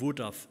dabei im Wut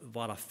auf,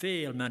 waren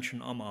viele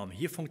Menschen am Arm.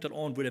 Hier fängt es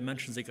an, wo die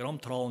Menschen sich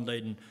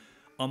rumtrauen,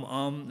 am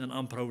Arm und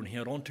am Proben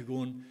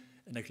heranzugehen.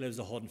 Und ich glaube,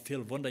 sie haben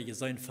viel Wunder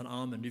gesehen von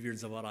ihm, und nu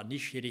waren sie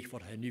nicht schädig,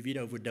 was er nu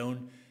wieder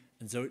tun.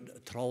 Und so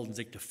trauen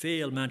sich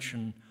viele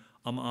Menschen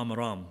am Arm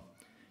rum.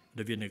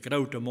 Da wird eine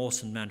große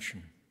Masse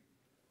Menschen.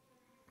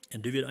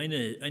 Und da wird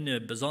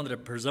eine besondere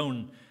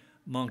Person,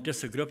 mang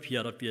diese Gruppe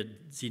hier, dass wir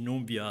sie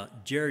nennen wir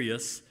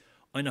Jairus,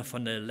 einer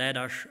von den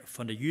Leitern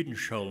von den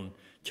Judenschulen,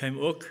 kam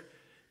auch,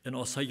 und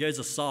als er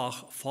Jesus sah,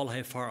 fiel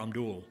er vor am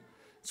Doel.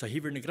 So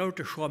hier wird eine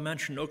große Schar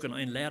Menschen auch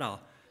ein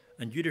Lehrer,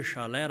 ein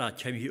jüdischer Lehrer,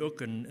 kam hier auch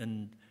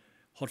und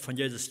hat von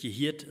Jesus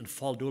gehört und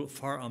fiel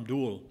vor am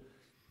Doel.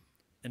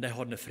 Und er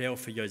hat eine Frau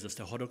für Jesus,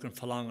 der hat auch ein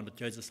Verlangen, dass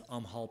Jesus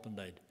am helfen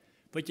wird.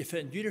 Weil für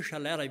ein jüdischer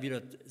Lehrer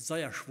wird es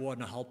sehr schwer,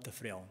 eine halbe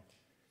Frau.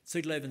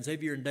 Sie glauben,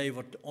 sie werden die,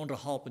 was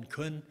andere helfen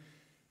können,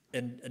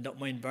 und das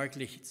meint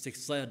wirklich, sich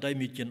sehr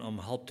demütigen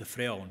am halbe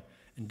Frauen.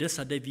 Und das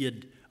hat er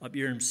wird ab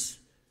ihrem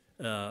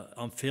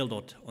am Feld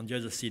dort und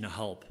Jesus seine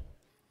Halb.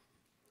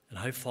 Und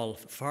er fällt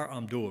vor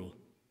am Doel.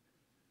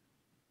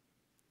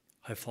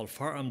 Er fällt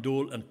vor am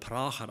Doel und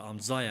pracht am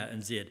Seier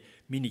und sagt,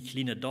 meine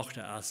kleine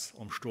Tochter ist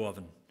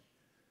umgestorben.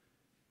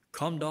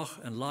 Komm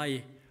doch und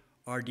leih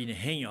deine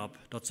Hänge ab,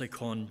 dass sie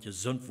kann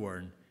gesund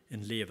werden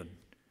und leben.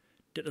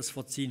 Das ist,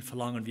 was sie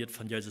verlangen wird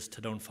von Jesus zu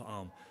tun für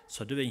ihn.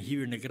 So deswegen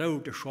hier eine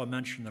große Schar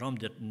Menschen rum,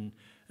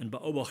 und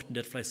beobachten,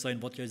 das vielleicht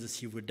sein, was Jesus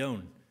hier will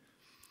tun.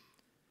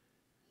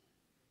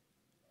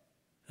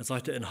 Er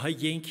sagte, und er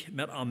ging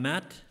mit einem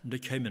mit, und da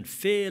kamen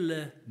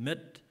viele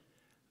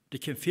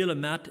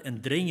mit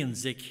und drängen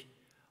sich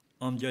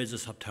an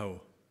Jesus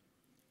abtau.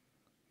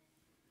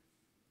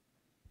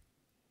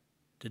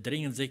 Die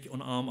drängen sich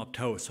an ihm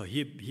abtau. So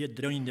hier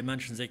drängen die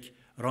Menschen sich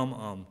rum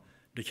an.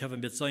 Da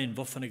können wir sehen,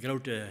 was für eine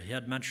große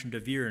Herd Menschen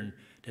da wären,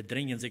 die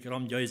drängen sich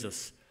rum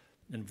Jesus.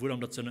 Und warum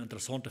das so eine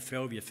interessante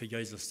Frau wird für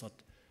Jesus, dass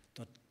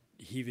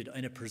hier wird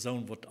eine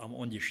Person, die am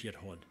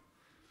engagiert hat.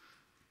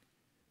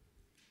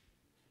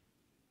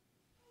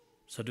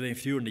 So du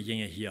führen die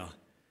Jünger hier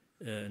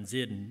und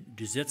sehen,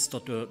 du setzt,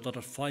 dass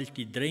das Volk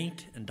die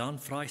drängt, und dann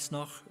fragst du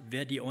nach,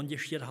 wer die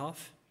engagiert hat.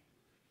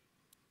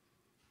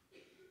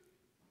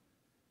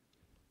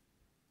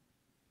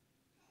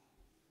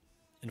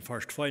 In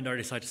Vers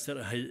 32 sagt es,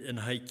 und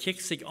er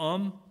kickt sich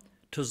an,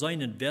 zu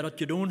sein, wer das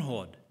getan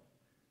hat.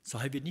 So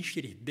er wird nicht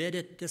schwierig, wer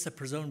diese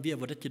Person wird,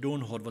 was das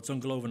getan hat, was so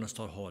ein Glauben das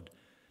dort hat.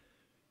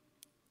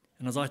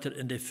 Und dann sagt er,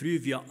 in der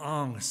Früh wir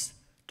Angst,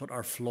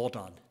 dass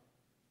flottert.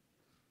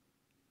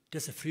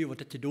 Deze vrouw wat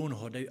dit te doen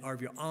had, die er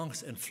weer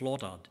angst en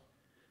vlot had.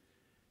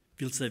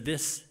 Wil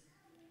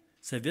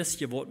ze wist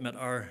je wat met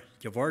haar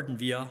geworden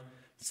weer,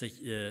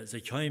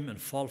 zich heim en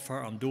val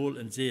voor am doel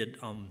en zeed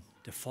am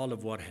de volle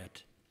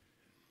waarheid.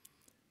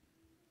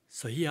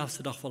 So hier heeft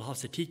ze toch wel heeft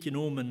ze tijd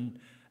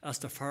genomen, als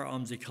de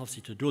Vater zich heeft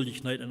ze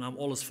geduldig niet en am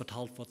alles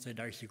verteld wat zij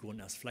daar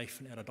gegaan is. Vielleicht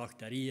van ihrer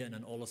Doktorie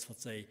en alles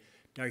wat zij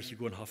daar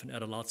gegaan heeft in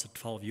ihrer laatste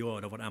 12 jaar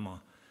oder wat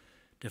immer.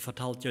 Der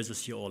vertelt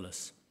Jesus hier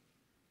alles.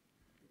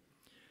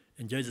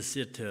 En Jezus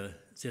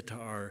zegt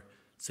haar,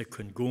 ze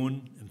kunnen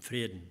gaan in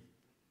vrede.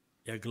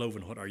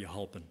 Gloowen hat je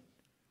geholpen.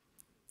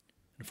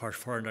 In vers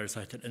 34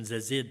 zegt het, en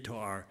ze zei tot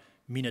haar,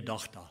 mijn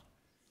dochter.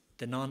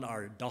 De naam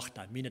haar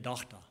dochter, mijn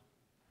dochter.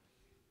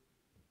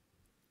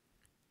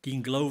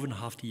 Die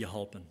Gloowen heeft je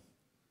geholpen.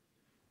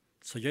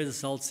 So Jezus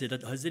zal zeggen,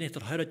 dat hij zei niet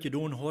dat hij dat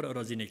gedaan had,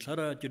 of hij niet klaar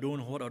dat gedaan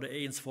had, of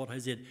eens wat. Hij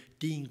zei,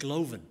 die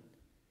Gloowen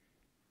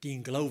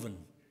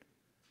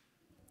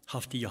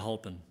heeft je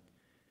geholpen.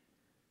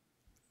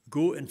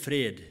 Go in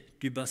vrede,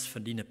 du bist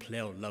van die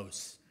plauw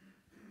los.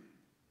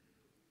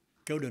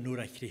 Go de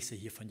nodig kreeg ze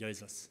hier van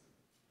Jezus.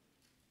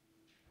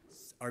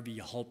 Er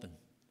wie geholpen.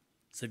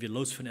 Ze weer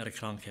los van ihre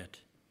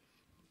krankheid.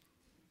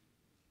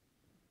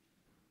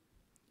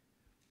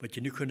 Wat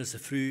je nu kunnen ze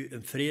vroeg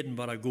in vrede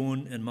waar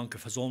gaan in manche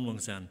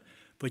verzameling zijn.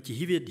 Wat je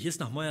hier is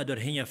nog meer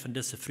doorheen van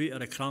deze vroeg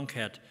ihre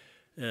krankheid.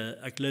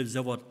 Ik geloof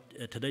zo wat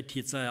te die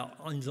tijd zij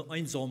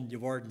einsam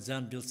geworden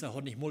zijn, wil ze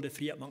had niet meer de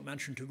vrijheid met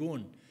mensen te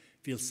gaan.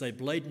 Wil ze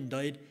blijden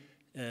dat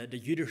de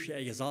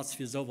jüdische Gesetz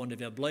für so, wenn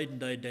wir bleiben,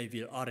 die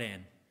wir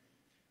arren.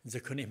 Sie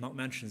können nicht mit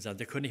Menschen sein.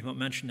 Sie können nicht mit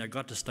Menschen in der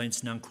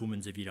Gottesdienst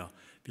ankommen, sie wieder.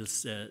 Weil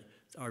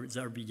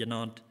sie wie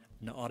genannt,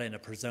 eine arrene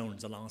Person,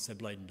 solange sie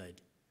bleiben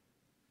dort.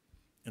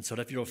 Und so,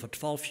 dass wir vor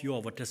 12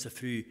 Jahren, was diese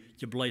früh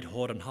gebleibt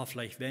haben, haben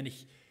vielleicht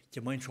wenig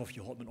Gemeinschaft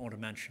gehabt mit anderen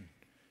Menschen.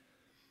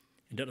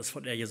 Und das ist,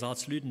 was der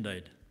Gesetz lüden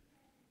dort.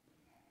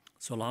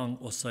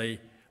 Solange sie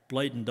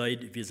bleiben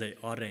dort, wie sie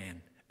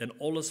arren. Und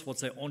alles,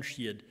 was sie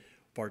ansteht,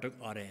 wird auch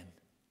arren.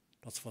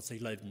 Dat is wat zij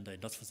leven deden,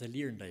 dat is wat zij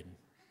leren deden.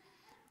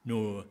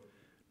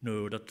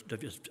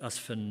 Dat is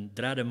van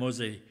 3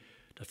 Mose,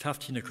 dat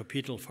 15e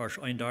kapitel, vers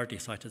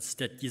 31, zegt het,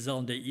 dat je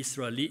zullen de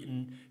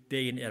Israëlieten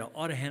wegen ihrer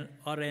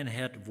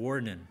Arrenheid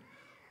warnen,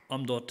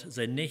 omdat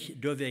zij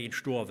niet doorwegen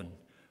sterven,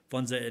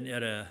 wenn sie in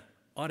ihrer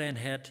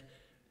Arrenheid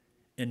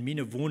in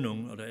meine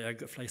Wohnung,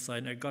 oder vielleicht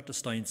sein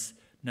Gottesdienst,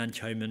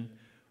 kommen,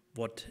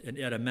 was in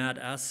ihrer Maat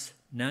ist,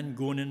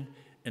 gehen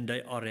in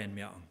die Arren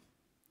merken.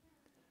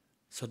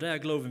 So der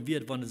glauben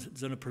wird, wenn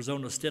so eine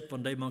Person steht,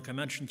 wenn die manche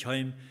Menschen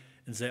kommen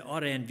und sie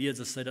arren wird,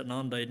 dass sie das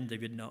andeuten,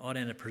 die wird eine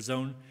arrene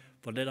Person,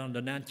 wenn die dann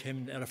danach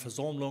kommen in ihrer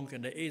Versammlung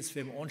und die eins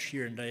für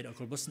anschieren, die auch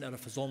ein bisschen in ihrer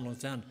Versammlung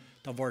sind,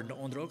 dann werden die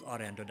anderen auch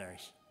arren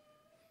dadurch.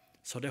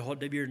 So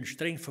die werden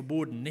streng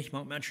verboten, nicht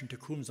mit Menschen zu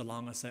kommen,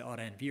 solange sie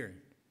arren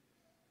werden.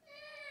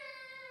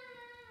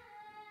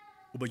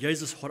 Aber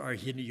Jesus hat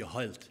hier nicht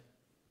geheilt.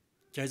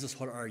 Jesus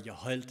hat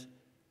geheilt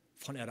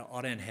von ihrer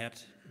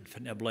Arrenheit und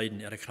von ihr Leiden,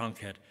 ihrer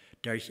Krankheit,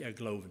 durch ihr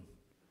Glauben.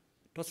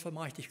 Das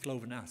vermacht ich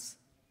Glauben ist.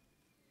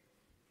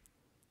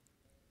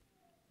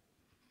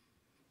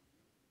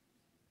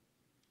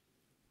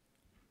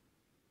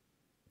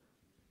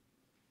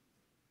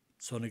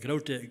 So eine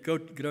gute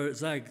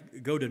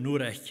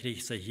Nachricht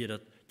kriegt sie hier,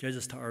 dass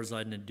Jesus zu ihr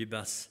sagt, du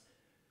bist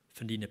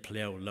von deinen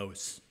Plau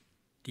los.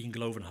 Dein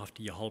Glauben hat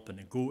dir geholfen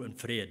und go in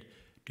Frieden,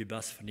 du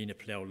bist von deinen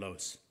Plau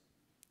los.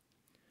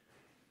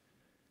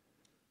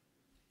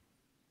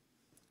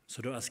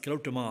 So du hast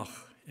grote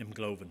Macht im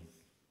Glauben.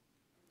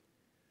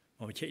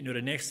 Und wir checken nur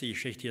die nächste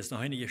Geschichte. Hier ist noch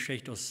eine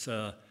Geschichte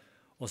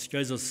aus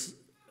Jesus.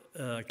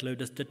 Ich glaube,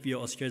 dass wir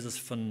aus Jesus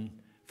von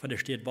der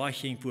Stadt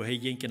wegging, wo er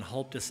ging in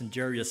Haupt des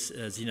Jairus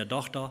seine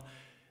Tochter.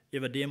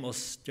 Über dem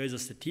aus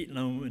Jesus die Titel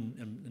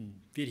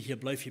und wieder hier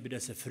bleibt hier bei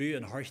dieser Früh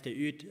und horcht er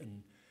ut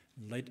und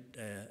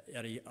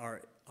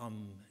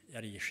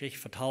die Geschichte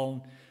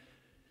vertellen.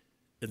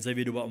 Und sie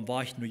wieder am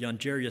Weg nur Jan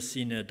Jairus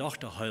seine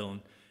Tochter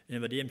heilen. Und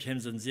bei dem kommen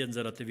sie und sehen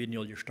sie, dass die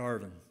werden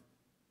gestorben.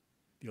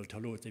 Die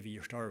werden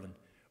gestorben.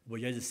 Aber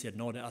Jesus sagt,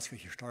 no, der ist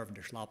gestorben,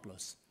 der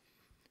schlaflos.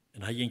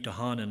 Und er ging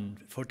dahin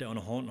und fuhrte an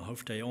der Hand und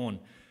hofte an.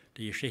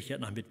 Die Geschichte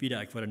hat noch mit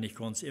wieder, ich werde nicht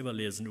ganz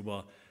überlesen,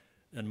 aber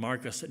in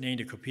Markus, in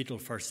 9. Kapitel,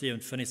 Vers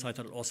 27, sagt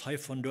er, als er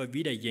von dort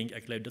wieder ging,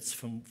 ich glaube, das ist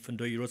von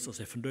dort Jerusalem, als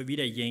er von dort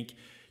wieder ging,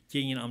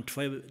 gingen am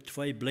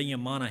zwei blinde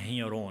Männer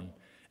heran.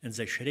 Und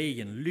sie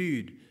schrien,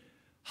 Lüd,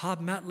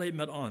 hab Mitleid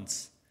mit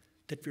uns.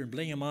 Das waren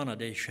blinde Männer,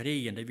 die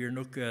schrien, die waren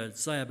auch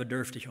sehr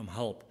bedürftig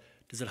Hilfe.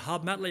 Die sagten,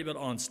 hab Mitleid mit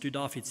uns, du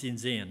darfst jetzt ihn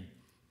sehen.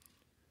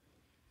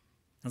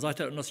 Dann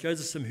sagt er, und als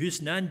Jesus zum Haus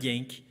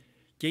ging,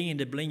 gingen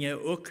die Blinde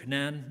auch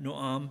nur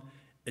an,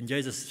 und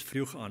Jesus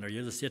frug an,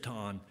 Jesus sagte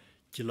an,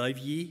 geloof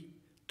je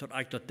dat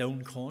ik dat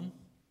doen kan?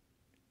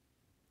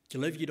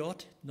 Geloof je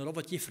dat? Nadat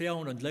wat je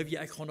vraagt, dan geloof je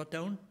ik kan dat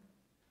doen?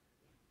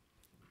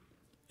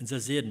 En ze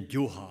zeiden,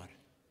 Johar,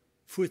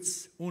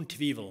 voets,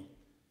 ontwijfel,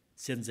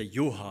 zeiden ze,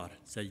 Johar,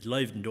 ze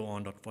geloofden daar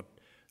aan, dat wat,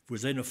 wo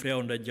zij nog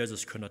vragen, dat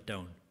Jesus kan dat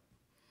doen.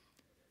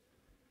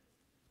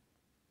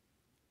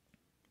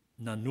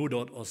 En nu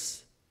dat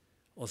als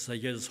als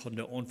Jesus hat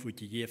eine Antwort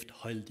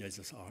gegeben, heilt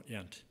Jesus auch.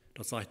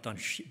 Das sagt,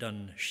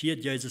 dann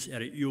schiert Jesus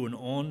ihre Augen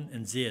an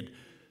und sagt,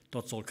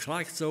 das soll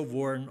gleich so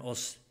werden,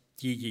 als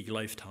die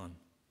geglaubt haben.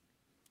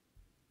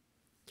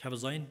 Ich habe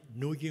gesagt,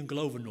 nur die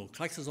glauben noch.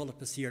 Gleich so soll es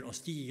passieren,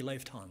 als die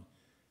geglaubt haben.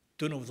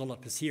 Dann soll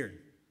es passieren.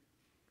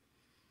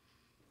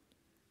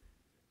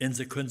 Und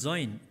sie können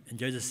sein,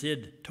 und Jesus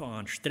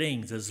sagt,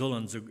 streng, sie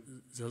sollen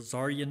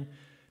sorgen,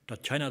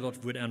 dass keiner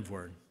dort wird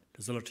antworten.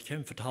 Das soll es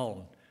keinem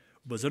vertrauen.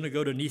 Aber so eine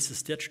gute nächste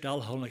Stadt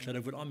stillhalten, ich glaube,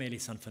 das wird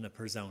Ommäajlich sein von der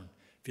Person.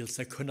 Weil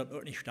sie können das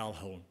auch nicht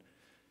stillhalten.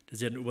 Sie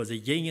sind über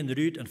sie gingen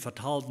rüt und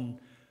vertalten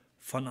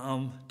von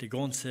am die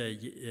ganze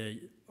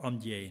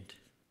Amgegend.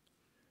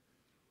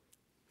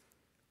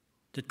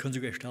 Das können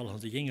sie stillhalten.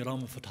 Sie gingen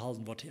rum und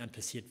vertalten, was ihnen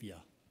passiert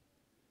wäre.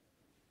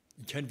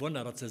 Und kein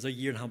Wunder, dass sie so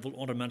hier haben wohl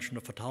andere Menschen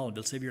noch vertalen,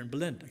 weil sie wären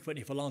blind. Ich weiß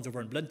nicht, wie lange sie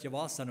waren blind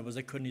gewesen, aber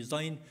sie können nicht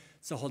sein,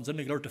 sie hatten so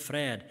eine große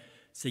Freude.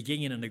 Sie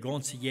gingen in die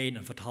ganze Gegend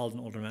und vertalten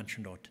andere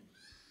Menschen dort.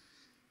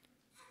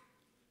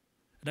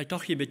 Und ich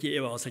dachte mit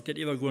ihr als ich das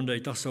übergründe,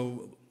 ich dachte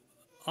so,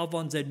 ab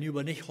wann sie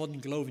über nicht hatten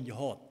Glauben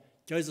gehabt.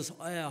 Jesus,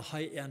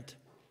 heilen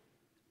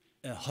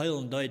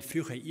deut,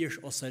 früher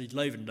erst, als sie das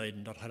Leben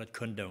deuten, das hat er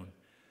können tun.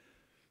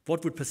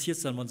 Was wird passiert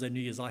sein, wenn sie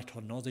nie gesagt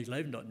haben, no, sie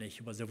leben das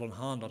nicht, aber sie wollen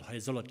haben, dass er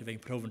soll das wegen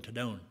proben zu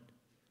tun.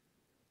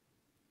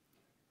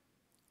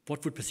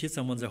 Was wird passiert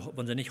sein,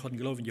 wenn sie nicht hatten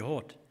Glauben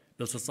gehabt?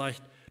 Weil sie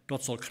sagt,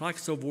 das soll gleich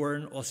so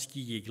werden, als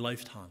die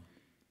geglaubt haben.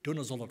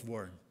 Dann soll das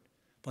werden.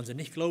 Wenn sie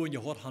nicht Glauben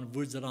gehabt haben,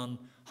 würde sie dann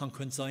haben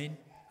können sein?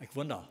 Ich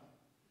wundere.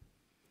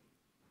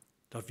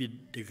 Dass wir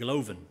die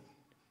Glauben,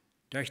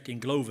 durch den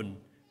Glauben,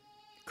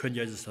 können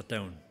Jesus das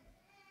tun.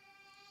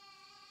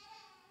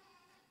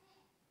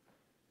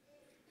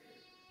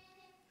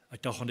 Ich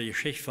dachte an die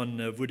Geschichte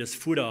von, wo das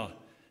Futter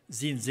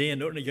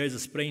sehen, und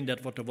Jesus bringt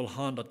das, was er will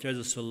haben, dass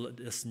Jesus will,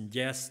 das ein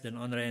Jas, den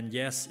anderen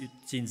Jas,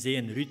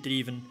 sehen,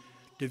 rüttrieben,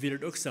 da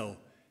wird es auch so.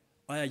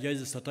 Ja,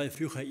 Jesus hat er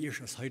früher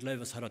erst, als heute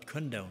lebt, was hat er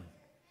können tun.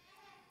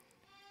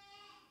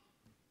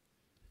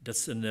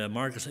 Das in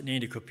Markus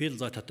 9. Kapitel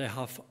sagt,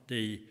 dass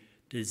die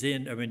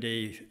sehen, wenn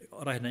die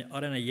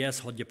andere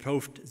Jas hat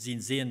geprüft,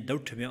 sehen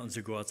daut mehr und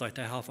sogar. Sagt,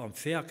 er hat am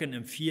Ferken,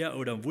 im Vier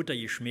oder am Wutter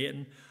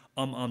geschmeten,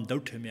 am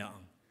daut mehr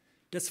an.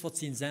 Das, was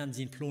sie sehen,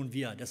 sind Plan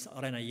wir, das ist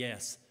einer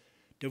Jas.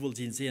 Der will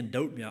sie sehen,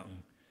 daut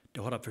merken.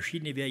 Da hat er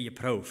verschiedene Wege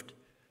geprüft.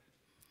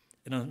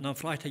 Und dann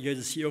fragt er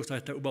Jesus hier auch,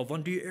 sagt er, aber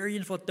wenn du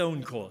irgendwas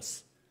tun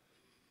kannst,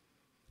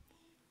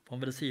 wenn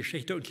wir das die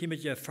Geschichte und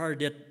mit ihr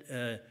verdet,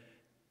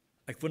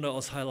 ich wundere,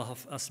 als er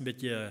erst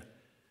mit ihr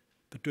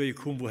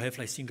durchgekommen, wo er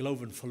vielleicht seinen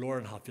Glauben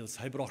verloren hat, weil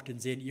er braucht den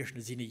Sehen erst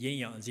seine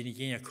Jünger, und seine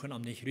Jünger können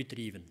ihn nicht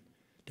rüttrieben.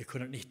 Die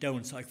können nicht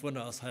tun. So ich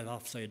wundere, als er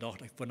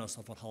gedacht, ich wundere, als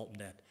er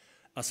verhalten hat.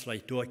 Er ist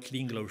vielleicht dort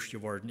kleinglaubig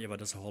geworden über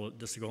das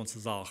ganze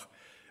Sache.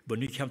 Aber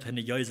nu kommt er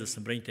nach Jesus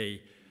und bringt er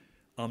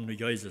an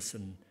Jesus.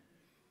 Und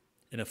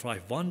er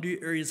fragt, wenn du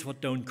irgendwas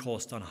tun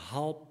kannst, dann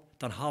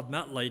hab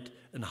Mitleid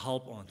und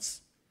halb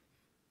uns.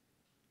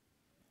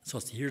 So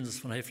als die hören das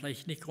von, hey,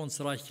 vielleicht nicht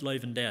ganz recht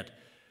leben dat.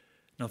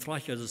 Dann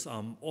fragt Jesus,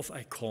 ob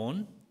ich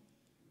kann.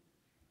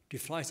 Du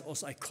fragst, ob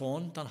ich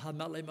kann, dann hab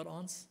Mitleid mit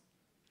uns.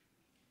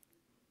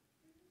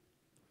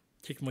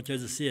 Kijk wat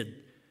Jesus sagt.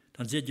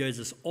 Dann sagt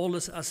Jesus,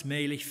 alles ist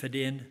möglich für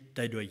den,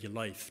 der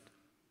durchläuft.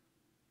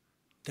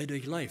 Der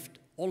durchläuft.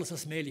 Alles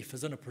ist möglich für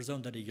so eine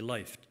Person, die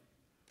durchläuft.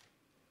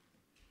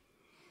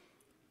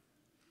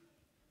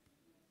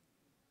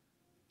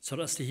 So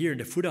dass die hier in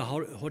der Futter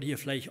hat hier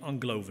vielleicht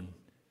anglauben.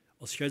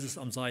 Als Jesus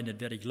am sein,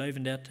 wer ich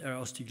glauben hat,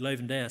 als die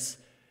glauben das,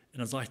 und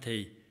dann sagt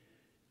er,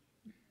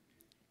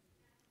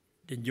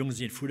 den Jungen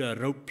sind Futter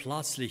raubt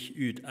plötzlich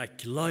aus, ich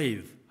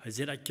glaube. Er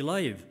sagt, ich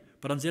glaube.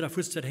 Aber dann sagt er,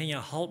 fußt er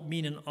hängen, halb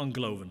Minen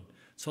anglauben.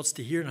 So dass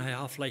die hier,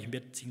 er hat vielleicht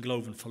mit seinem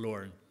Glauben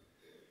verloren.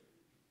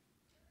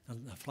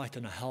 Dann vielleicht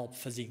eine Halb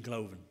für seinen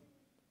Glauben.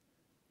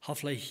 Hat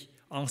vielleicht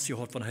Angst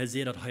gehabt, wenn er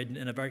sieht, dass er in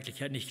der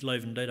Wirklichkeit nicht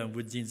glauben, dann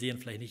würden sie ihn sehen,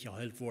 vielleicht nicht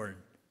geheilt worden.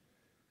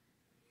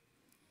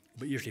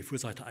 Aber erst die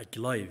Fuß sagt, ich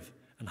glaube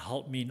und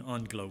halt mich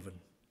anglauben.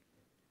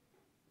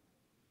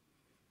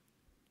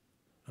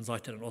 Dann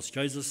sagt er, als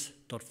Jesus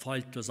dort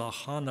fällt, der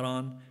sagt,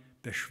 ran,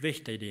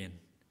 beschwächt er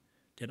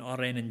den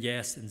Arenen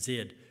Jas und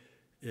sagt,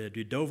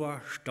 du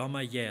dover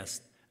Stamme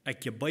Jas, ich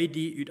gebe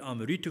dir ut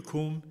am Rüte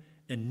kommen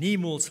und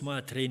niemals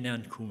mehr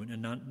Tränen kommen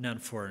und dann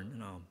vorn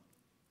in Arm.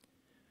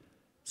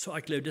 So,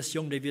 ich glaube, das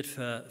Junge, der wird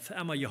für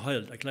immer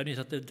geheilt. Ich glaube nicht,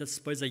 dass das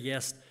bei sich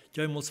Jas,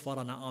 jemals war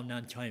an der Arm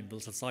nicht heim, weil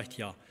das sagt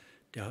ja,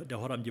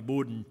 der hat am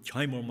geboten,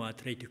 keinmal mal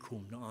treten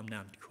kommen, nach am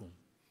Namen kommen.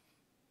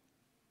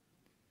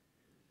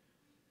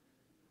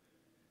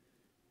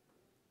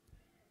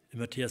 In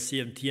Matthäus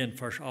 17,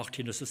 Vers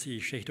 18, das ist die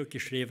Geschichte auch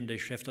geschrieben, die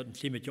Schrift hat ein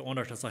bisschen mit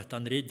anders, das sagt,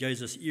 dann redet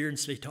Jesus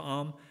ernstlich der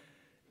Arm,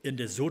 in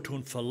der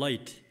Sotun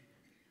verleiht,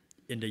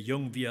 in der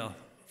Jung wir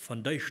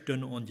von der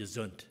Stunde an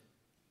gesund.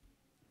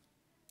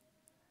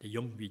 Der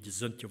Jung wie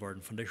gesund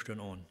geworden, von der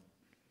Stunde an.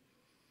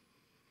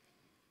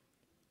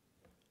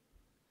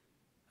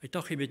 Ich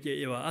dachte mit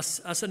dir, als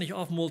er nicht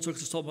aufmalt, so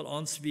ist es mit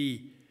uns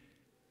wie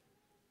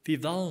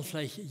Wir wollen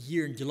vielleicht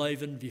hier in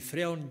Leben, wie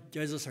Frauen,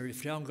 Jesus oder wie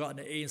Frauen Gott in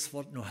eins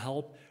Wort noch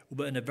helfen,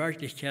 aber in der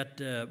Wirklichkeit,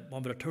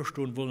 wenn wir das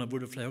tun wollen, dann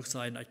würde vielleicht auch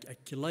sagen,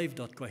 ich lebe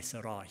das gleich so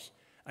reich.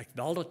 Ich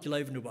will das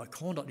leben, aber ich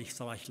kann das nicht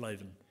so reich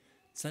leben.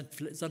 Sind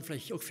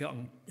vielleicht auch für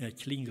ein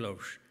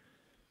Kleinglaubsch.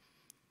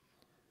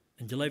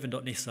 Und die leben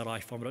dort nicht so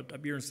reich,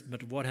 wenn wir uns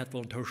mit der Wahrheit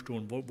wollen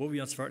tauschen, wo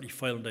wir uns wirklich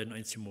feilen, dann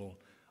einmal.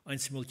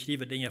 Einmal kriegen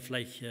wir Dinge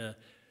vielleicht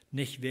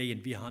nicht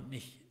wegen, wir haben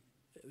nicht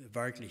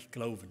wirklich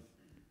glauben.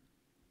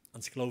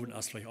 Ans Glauben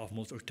ist vielleicht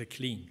oftmals auch zu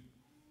klein.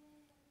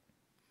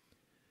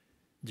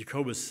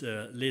 Jakobus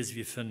lesen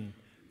wir von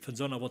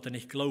so einer, was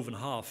nicht glauben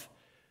hat.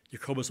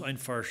 Jakobus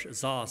 1 Vers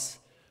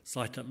 6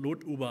 sagt, dass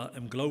Lot über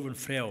im Glauben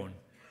Frauen.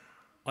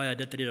 Ja,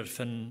 das redet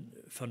von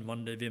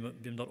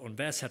wem dort an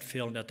Weisheit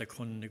fehlen, dass da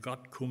kann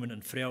Gott kommen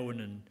und Frauen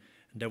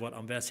und der wird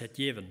an Weisheit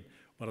geben.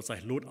 Aber das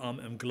sagt Lot am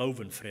im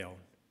Glauben Frauen.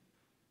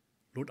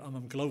 Lot am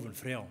im Glauben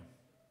Frauen.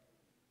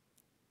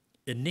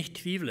 Und nicht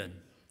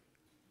zweifeln.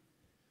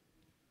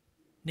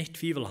 Nicht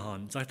Zwiebel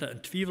haben. Sagt er,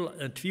 ein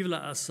Zwiebel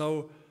ist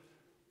so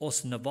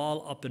aus einer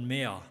Wal ab im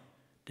Meer,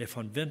 der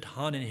von Wind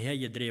hin und her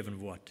gedreven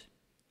wird.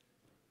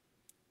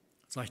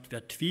 Sagt,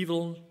 wer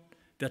Zwiebel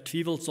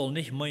soll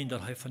nicht meinen,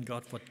 dass er von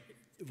Gott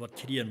was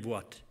kriegen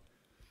wird.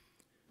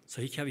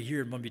 So ich habe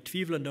hier, wenn wir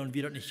zweifeln, dann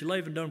wir das nicht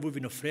leben, dann wo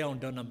wir noch Frauen,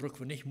 dann brauchen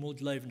wir nicht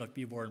Mut leben, dass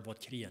wir wollen was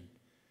kriegen.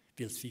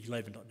 Wir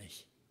leben das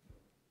nicht.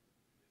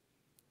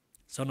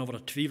 Sondern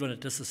was zweifeln,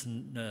 das ist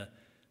eine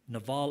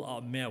Wal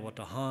ab dem Meer, was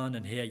da hin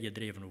und her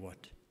gedreven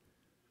wird.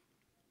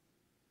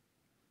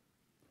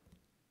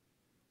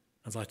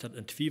 Dann sagt er,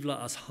 ein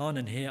Zwiebler ist hin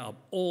und her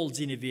ab all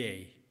seine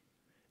Wege.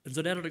 Und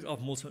so redet auch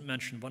muss mit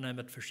Menschen, wenn er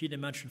mit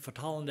verschiedenen Menschen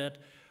vertalen wird.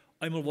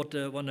 Einmal,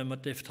 wenn er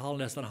mit denen vertalen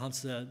lässt, dann haben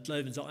sie,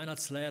 glauben sie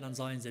Einheitslehr, dann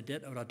sagen sie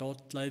das oder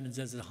dort, glauben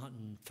sie, sie haben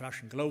einen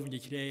frischen Glauben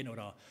gekriegt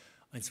oder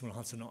einmal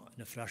haben sie noch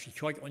eine frische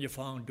Kirche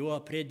angefangen, da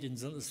predigen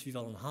sie, es wie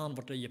ein Hahn,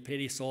 was er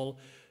gepredigt soll,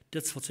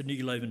 das ist, was sie nie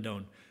glauben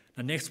tun.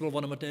 Dann nächstes Mal,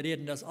 wenn er mit denen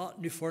reden, das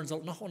nu vorhin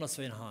soll noch anders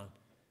sein haben.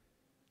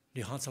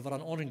 Die haben aber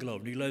an anderen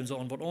Glauben, die glauben so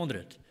an was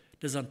anderes.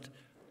 Das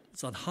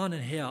sind Hahn und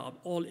her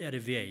ab all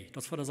ihre Wege.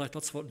 Das, was er sagt,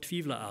 das, was ein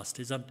Zwiebler ist.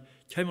 Die sind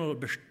keinmal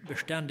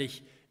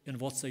beständig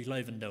in was sie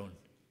glauben tun.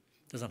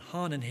 Das sind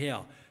Hahn und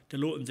her, die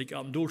lassen sich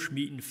ab dem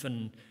Durchschmieden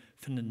von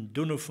den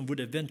Donner, von wo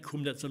der Wind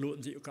kommt, die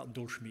lassen sich auch ab dem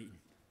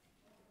Durchschmieden.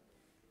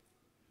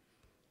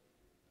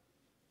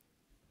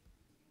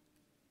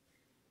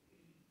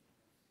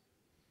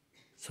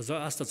 So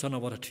ist das dann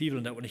aber der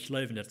Zwiebeln, der nicht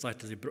leben, der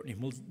sagt, dass sie nicht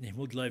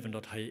muss leben,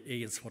 dass er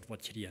irgendwas was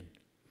kriegen.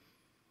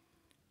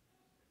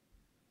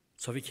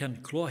 So wir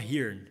können klar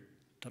hören,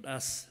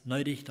 dass es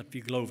nötig, dass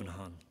wir Glauben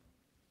haben.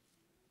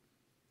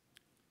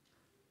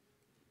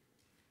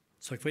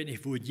 So ich weiß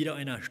nicht, wo jeder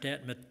einer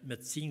steht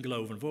mit seinem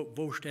Glauben.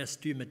 Wo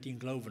stehst du mit deinem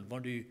Glauben?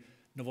 Wenn du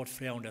noch was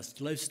fragen hast,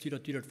 glaubst du,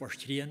 dass du das was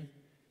kriegen?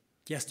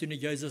 Gehst du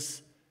nicht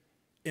Jesus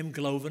im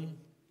Glauben,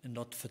 in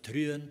das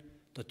Vertrauen,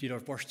 dass du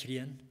das was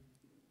kriegen?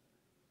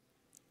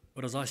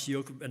 Oder sagst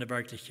du auch in der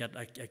Wirklichkeit,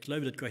 ich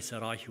glaube, das Gott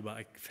sehr reich,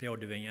 aber ich frage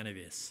dich wegen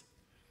anyways.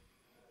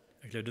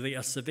 Ich glaube,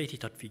 das ist so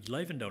wichtig, dass wir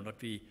glauben,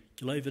 dass wir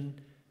glauben,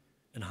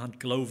 in Hand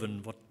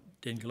glauben, was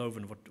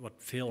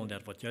fehlen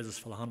wird, was Jesus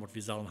verlangt, was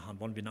wir sollen haben,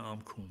 wenn wir nach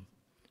Arm kommen.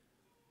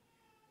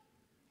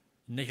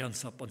 Nicht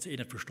uns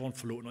einen Verstand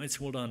verloren.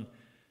 Einmal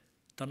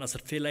dann ist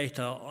es viel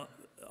leichter,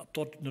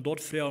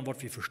 dort fragen,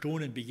 was wir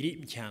verstehen und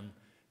begreifen können,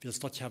 wie das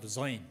dort haben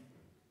sein.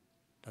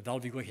 Dann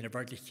wollen wir in der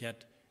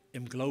Wirklichkeit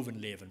im Glauben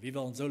leben. Wir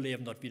wollen so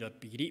leben, dass wir das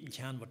begreifen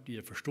können, was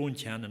wir verstehen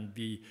können, und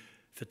wir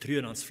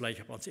vertrauen uns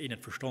vielleicht auf uns einen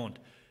Verstand.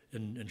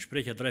 In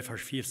Sprecher 3,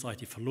 Vers 4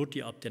 sagt, ich verlot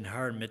ihr ab den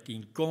Herrn mit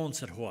den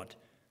ganzen Hort.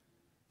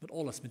 Mit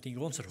alles, mit den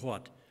ganzen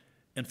Hort.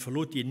 Und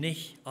verlot ihr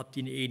nicht ab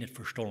den einen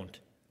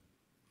Verstand.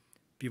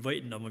 Wir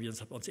weiten, aber wir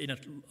uns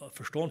einen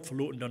Verstand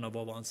verloren, dann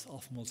aber wir uns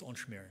oftmals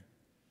anschmieren.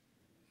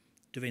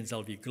 Da werden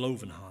soll wir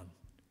Glauben haben.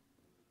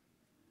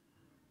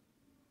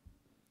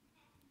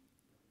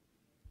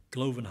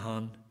 Glauben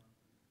haben,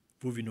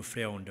 wo wir noch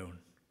Frauen tun.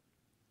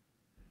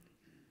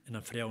 Und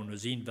dann Frauen nur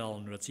sehen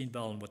wollen,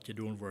 was wir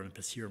tun wollen,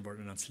 passieren wird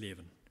in uns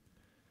Leben.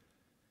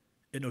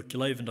 Und auch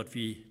glauben, dass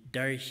wir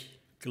durch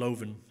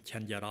Glauben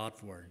kann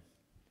geraten werden.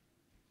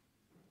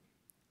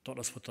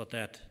 Das ist,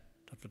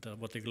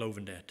 was der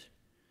Glauben tut.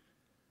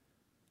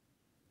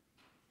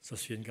 So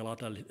dass wir in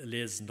Galater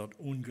lesen, dass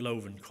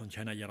Unglauben kann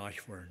keiner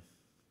gereicht werden.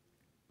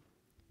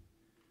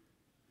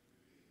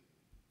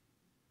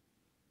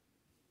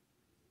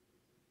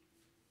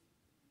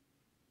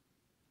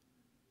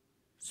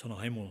 So noch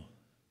einmal,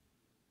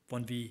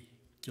 wenn wir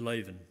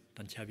glauben,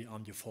 dann können wir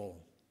am gefallen.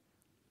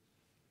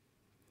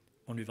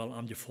 Wenn wir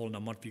am gefallen,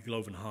 dann müssen wir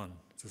Glauben haben.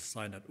 Das ist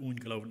sein, dass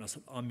Unglauben ist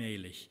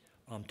allmählich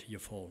am zu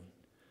gefallen.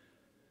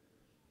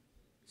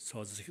 So,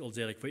 also ich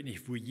weiß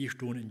nicht, wo wir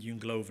stehen in diesem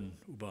Glauben,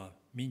 aber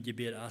mein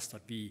Gebet ist,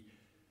 dass wir,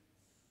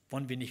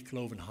 wenn wir nicht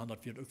Glauben haben,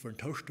 dass wir auch für den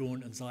Tausch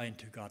stehen und sagen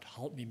zu Gott,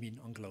 halt mir meinen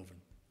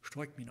Anglauben,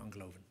 streik meinen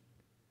Anglauben.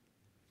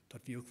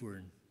 Dass wir auch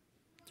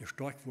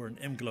gestärkt werden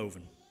im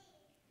Glauben.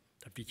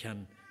 Dass wir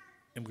können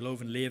im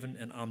Glauben leben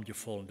und am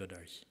gefallen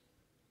dadurch.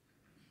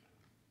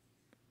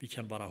 Wir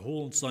können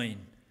wiederholend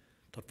sein,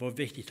 Das war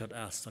wichtig,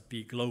 dass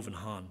wir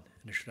Glauben haben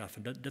in der Schrift.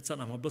 Und das sind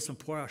noch mal ein bisschen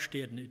ein paar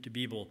Stellen in der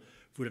Bibel,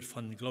 wo das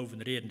von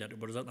Glauben reden,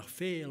 aber das ist noch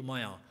viel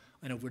mehr.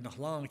 Und wo noch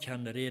lange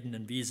kann reden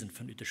und wiesen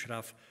von der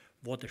Schrift,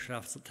 was die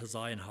Schrift zu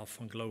sein hat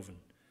von Glauben.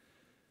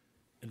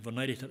 Und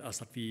wanneer ich das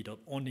dass wir das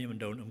annehmen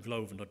tun im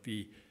Glauben, dass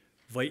wir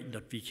weiten,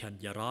 dass wir können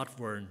gerat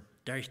werden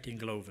durch den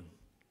Glauben.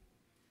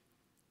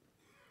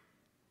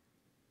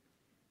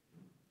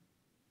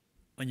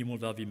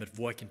 Einmal werden wir mit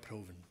Worten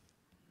proben.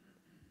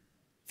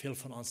 Viele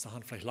von uns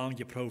haben vielleicht lange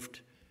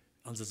geprüft,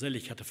 unsere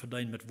Seligkeit zu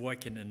verdienen mit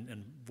Worten,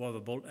 und wo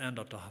wir bald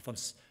ändern, da haben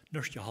uns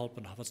nichts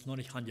geholfen, haben uns noch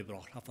nicht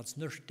angebracht, haben uns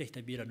nichts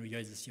dichter wieder nur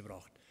Jesus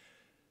gebracht.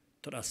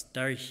 Das ist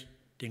durch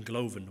den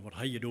Glauben, was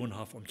er getan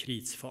hat am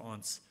Kreuz für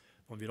uns.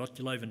 Wenn wir das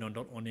glauben und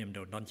das annehmen,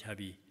 dann haben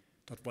wir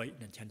das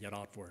Weiten und können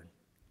gerat werden.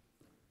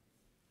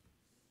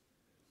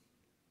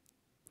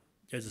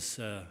 Jesus,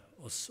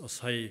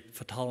 als er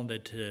vertalen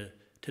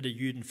zu den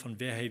Juden von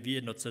wer er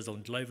wird, dass sie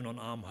sollen glauben an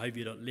ihm, er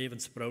wird das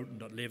Lebensbrot und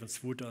das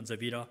Lebensfutter und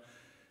so weiter.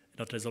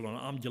 Dass sie sollen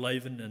an ihm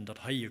glauben und dass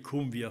er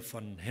gekommen wird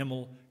von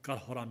Himmel.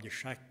 Gott hat ihm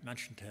geschickt,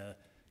 Menschen zu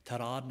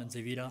raten und so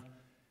weiter.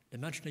 Die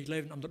Menschen, die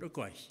glauben an das auch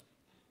gleich.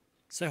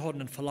 Sie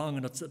hatten ein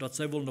Verlangen, dass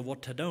sie wollen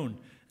was zu tun.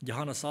 In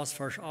Johannes 6,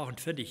 Vers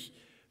 48,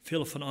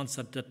 viele von uns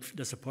sind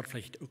das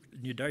vielleicht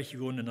nicht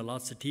durchgegangen in der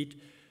letzten Zeit.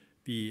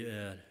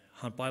 Wir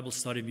haben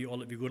Bibelstudy,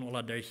 wir gehen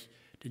alle durch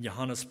den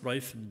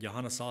Johannesbrief, in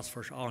Johannes 6,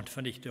 Vers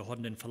 48, die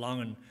hatten den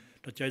Verlangen,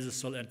 dass Jesus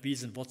soll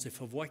entwiesen, was sie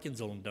verwirken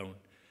sollen tun.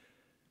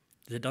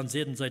 Dann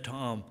sagten sie zu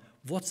ihm,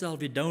 was soll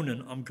wir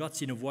tun, um Gott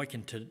seine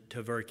Worte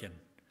zu wirken?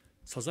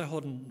 So sie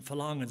hatten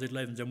Verlangen, sie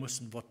leben, sie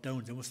mussten was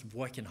tun, sie mussten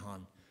Worte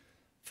haben,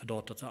 für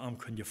dort, dass sie ihm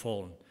können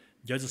gefallen.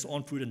 Jesus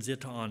antwortet und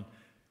sagt an,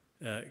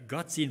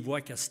 Gott sein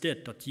Werk ist das,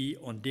 dass sie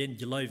an den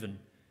glauben,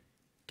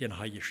 den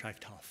er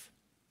geschickt hat.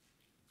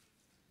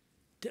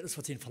 Das ist,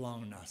 was sein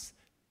Verlangen ist.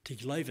 Zu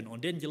glauben,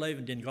 an den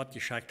glauben, den Gott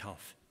geschickt hat.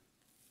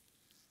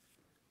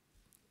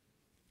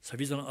 So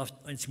wir sollen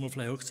einmal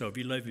vielleicht auch so,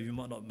 wie leben wir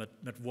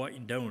mit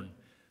Worten tun.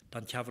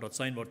 Dann kann das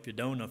sein, was wir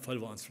tun, dann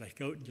wollen wir uns vielleicht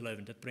Gott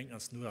glauben. Das bringt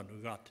uns nur an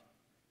Gott.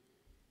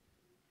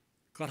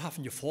 Gott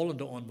hat gefallen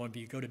daran, wenn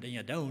wir gute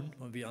Dinge tun,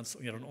 wenn wir uns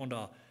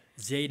untereinander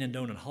sehen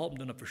tun und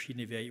halten auf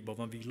verschiedene Wege. Aber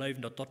wenn wir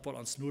glauben, dass das, was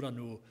uns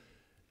nur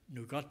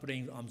Gott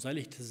bringt, um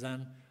selig zu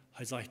sein,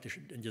 er sagt,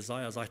 in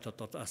Jesaja sagt,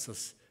 dass das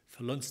das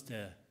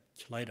verlunste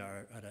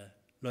Kleider oder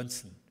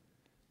Lünzen,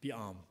 wie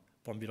arm,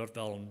 wenn wir dort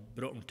wollen,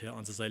 brücken zu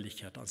unserer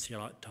Seligkeit, uns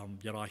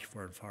gerecht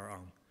werden für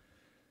arm.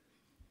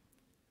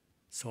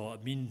 So,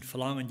 mein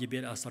Verlangen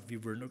Gebet ist, dass wir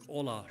auch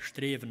alle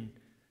streben,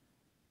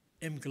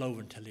 im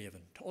Glauben zu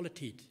leben, zu aller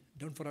Zeit.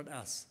 Don't for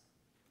das ist.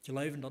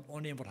 Glauben, das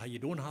annehmen, was er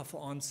getan hat für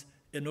uns,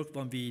 und auch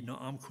wenn wir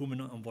nach ihm kommen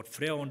und was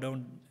Frauen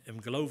tun,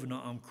 im Glauben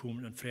nach ihm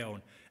kommen und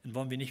Frauen. Und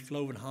wenn wir nicht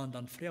Glauben haben,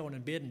 dann Frauen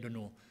und beten dann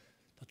noch,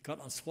 dass Gott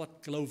uns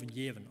Wort Glauben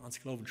geben, uns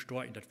Glauben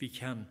stärken, dass wir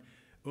können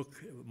auch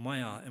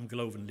mehr im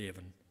Glauben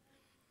leben.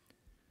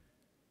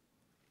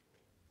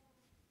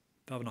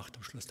 Wir haben nach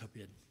dem Schluss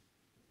beten.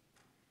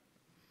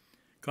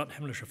 Gott,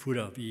 himmlischer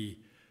Vater,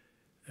 wie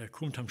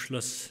kommt am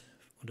Schluss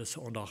und das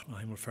Andacht noch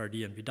einmal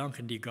verdienen. Wir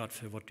danken dir, Gott,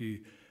 für was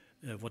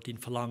dein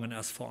Verlangen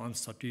ist für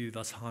uns, dass du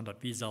was haben,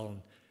 dass wir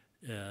sollen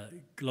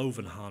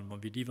Glauben haben.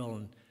 Wenn wir die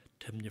wollen,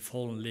 dem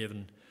vollen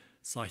Leben,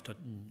 sagt das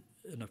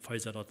in der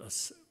Weise, dass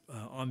es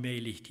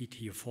allmählich die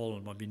hier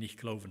fallen, wenn wir nicht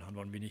glauben haben,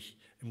 wenn wir nicht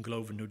im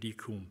Glauben nur die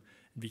kommen.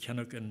 Und wir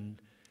können auch in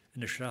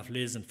der Schrift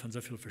lesen von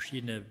so vielen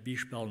verschiedenen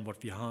Beispielen,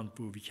 was wir haben,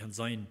 wo wir können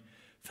sein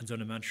von so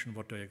einem Menschen,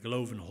 was die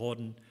Glauben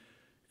haben,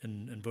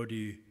 und wo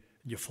die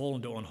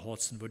gefallen daran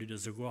herzen, wo die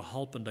das sogar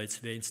helfen,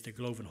 dass wir uns den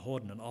Glauben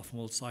haben. Und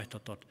oftmals sagt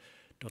das,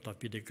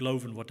 dass wir den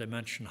Glauben, was die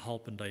Menschen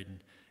helfen,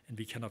 und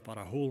wir können auch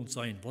erholen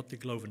sein, was die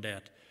Glauben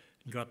tut.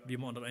 Und Gott, wir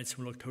müssen das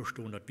einmal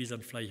tauschen, dass wir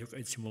sind vielleicht auch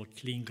einmal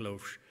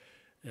kleingläubig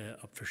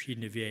auf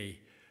verschiedene Wege,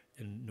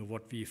 in nur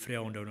was wir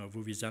Frauen tun,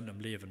 wo wir sind im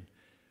Leben.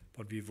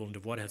 Und wir wollen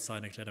die Wahrheit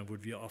sein, dann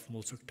würden wir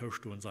oftmals auch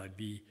tauschen sein,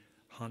 wie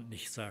haben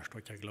nicht sehr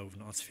stark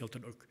glauben. Uns fehlt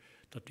dann auch,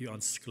 dass wir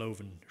uns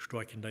glauben,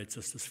 stark in das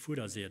ist das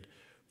Futter sehen,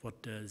 was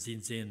sie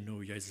sehen,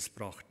 nur Jesus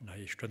braucht. Und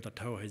er stand da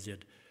Tau, er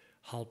sagt,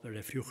 halb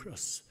er Frucht,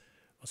 was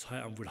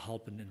er am wohl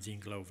helfen in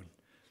seinen Glauben.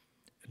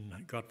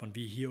 Und Gott, wenn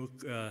wir hier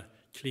auch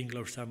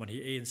kleingläubig sind, wenn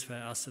hier eins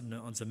vererst in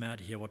unserer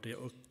Märkte hier, was der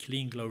auch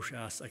kleingläubig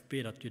ist, ich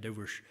bete, dass wir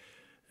dadurch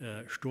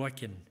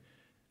stark in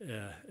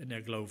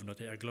der Glauben, dass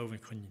er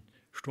Glauben kann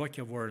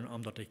stärker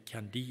werden, dass er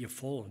kann die hier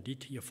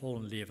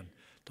vollen leben,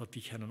 dass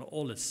wir können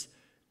alles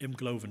im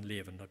Glauben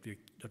leben,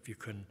 dass wir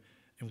können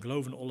im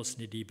Glauben alles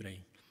in die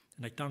bringen.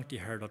 Und ich danke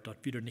dir, Herr, dass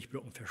wir nicht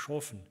brauchen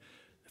verschaffen,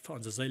 für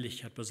unsere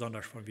Seligkeit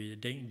besonders, wenn wir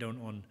denken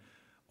dann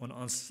an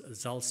uns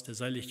selbst die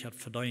Seligkeit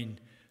verdienen.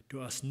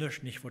 Du hast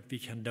nicht, was wir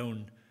können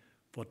tun,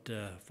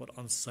 was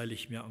uns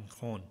selig mehr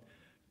kann.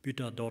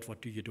 Bitte dort, was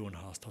du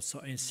getan hast. Das ist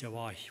der einzige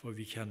Weg, wo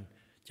wir können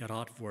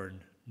gerat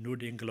werden. Nur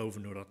den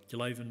Glauben, nur das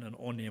Glauben und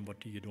annehmen, was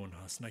du getan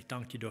hast. Und ich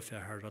danke dir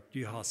dafür, Herr, dass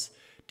du hast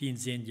den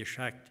Sinn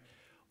geschickt,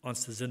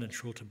 uns die Sinn und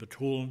Schuld zu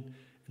betonen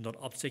und das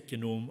Absicht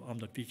genommen,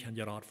 dass wir können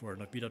gerat werden.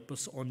 Dass wir das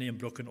bis annehmen,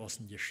 brauchen uns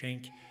ein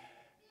Geschenk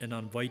und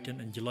dann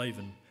weiten und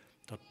glauben,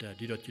 dass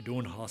die das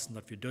getan hast,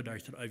 dass wir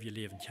dadurch das ewige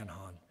Leben können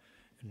haben.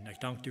 Und ich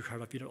danke dir, Herr,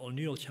 dass wir das all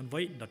neu können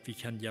weiten, dass wir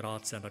können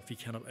gerat sein, dass wir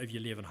können das ewige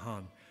Leben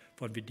haben,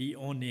 weil wir die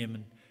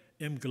annehmen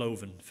im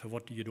Glauben, für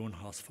was du getan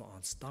hast für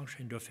uns.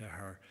 Dankeschön dafür,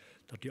 Herr,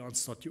 dass du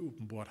uns das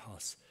geopenbart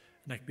hast.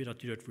 Und ich bitte, dass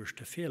du das wirst.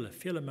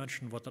 Viele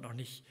Menschen, die das auch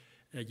nicht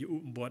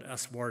geopenbart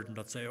erst worden,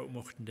 dass sie auch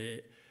möchten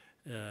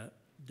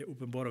die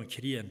Offenbarung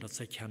kriegen, dass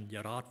sie können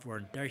gerat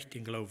werden durch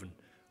den Glauben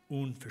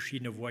und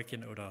verschiedene Worte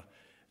oder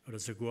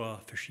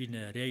sogar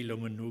verschiedene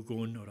Regelungen nur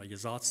gehen oder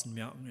Gesetzen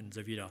merken und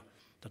so weiter.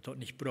 Dass das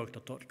nicht braucht,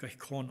 dass das gleich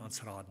kann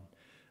uns raten.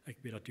 Ich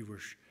bitte, dass du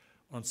wirst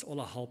uns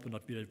alle helfen,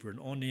 dass wir das würden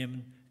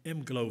annehmen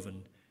im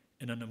Glauben,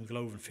 in einem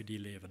Glauben für die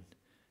leben.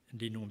 In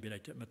dem Namen bitte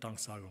ich das mit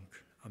Danksagung.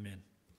 Amen.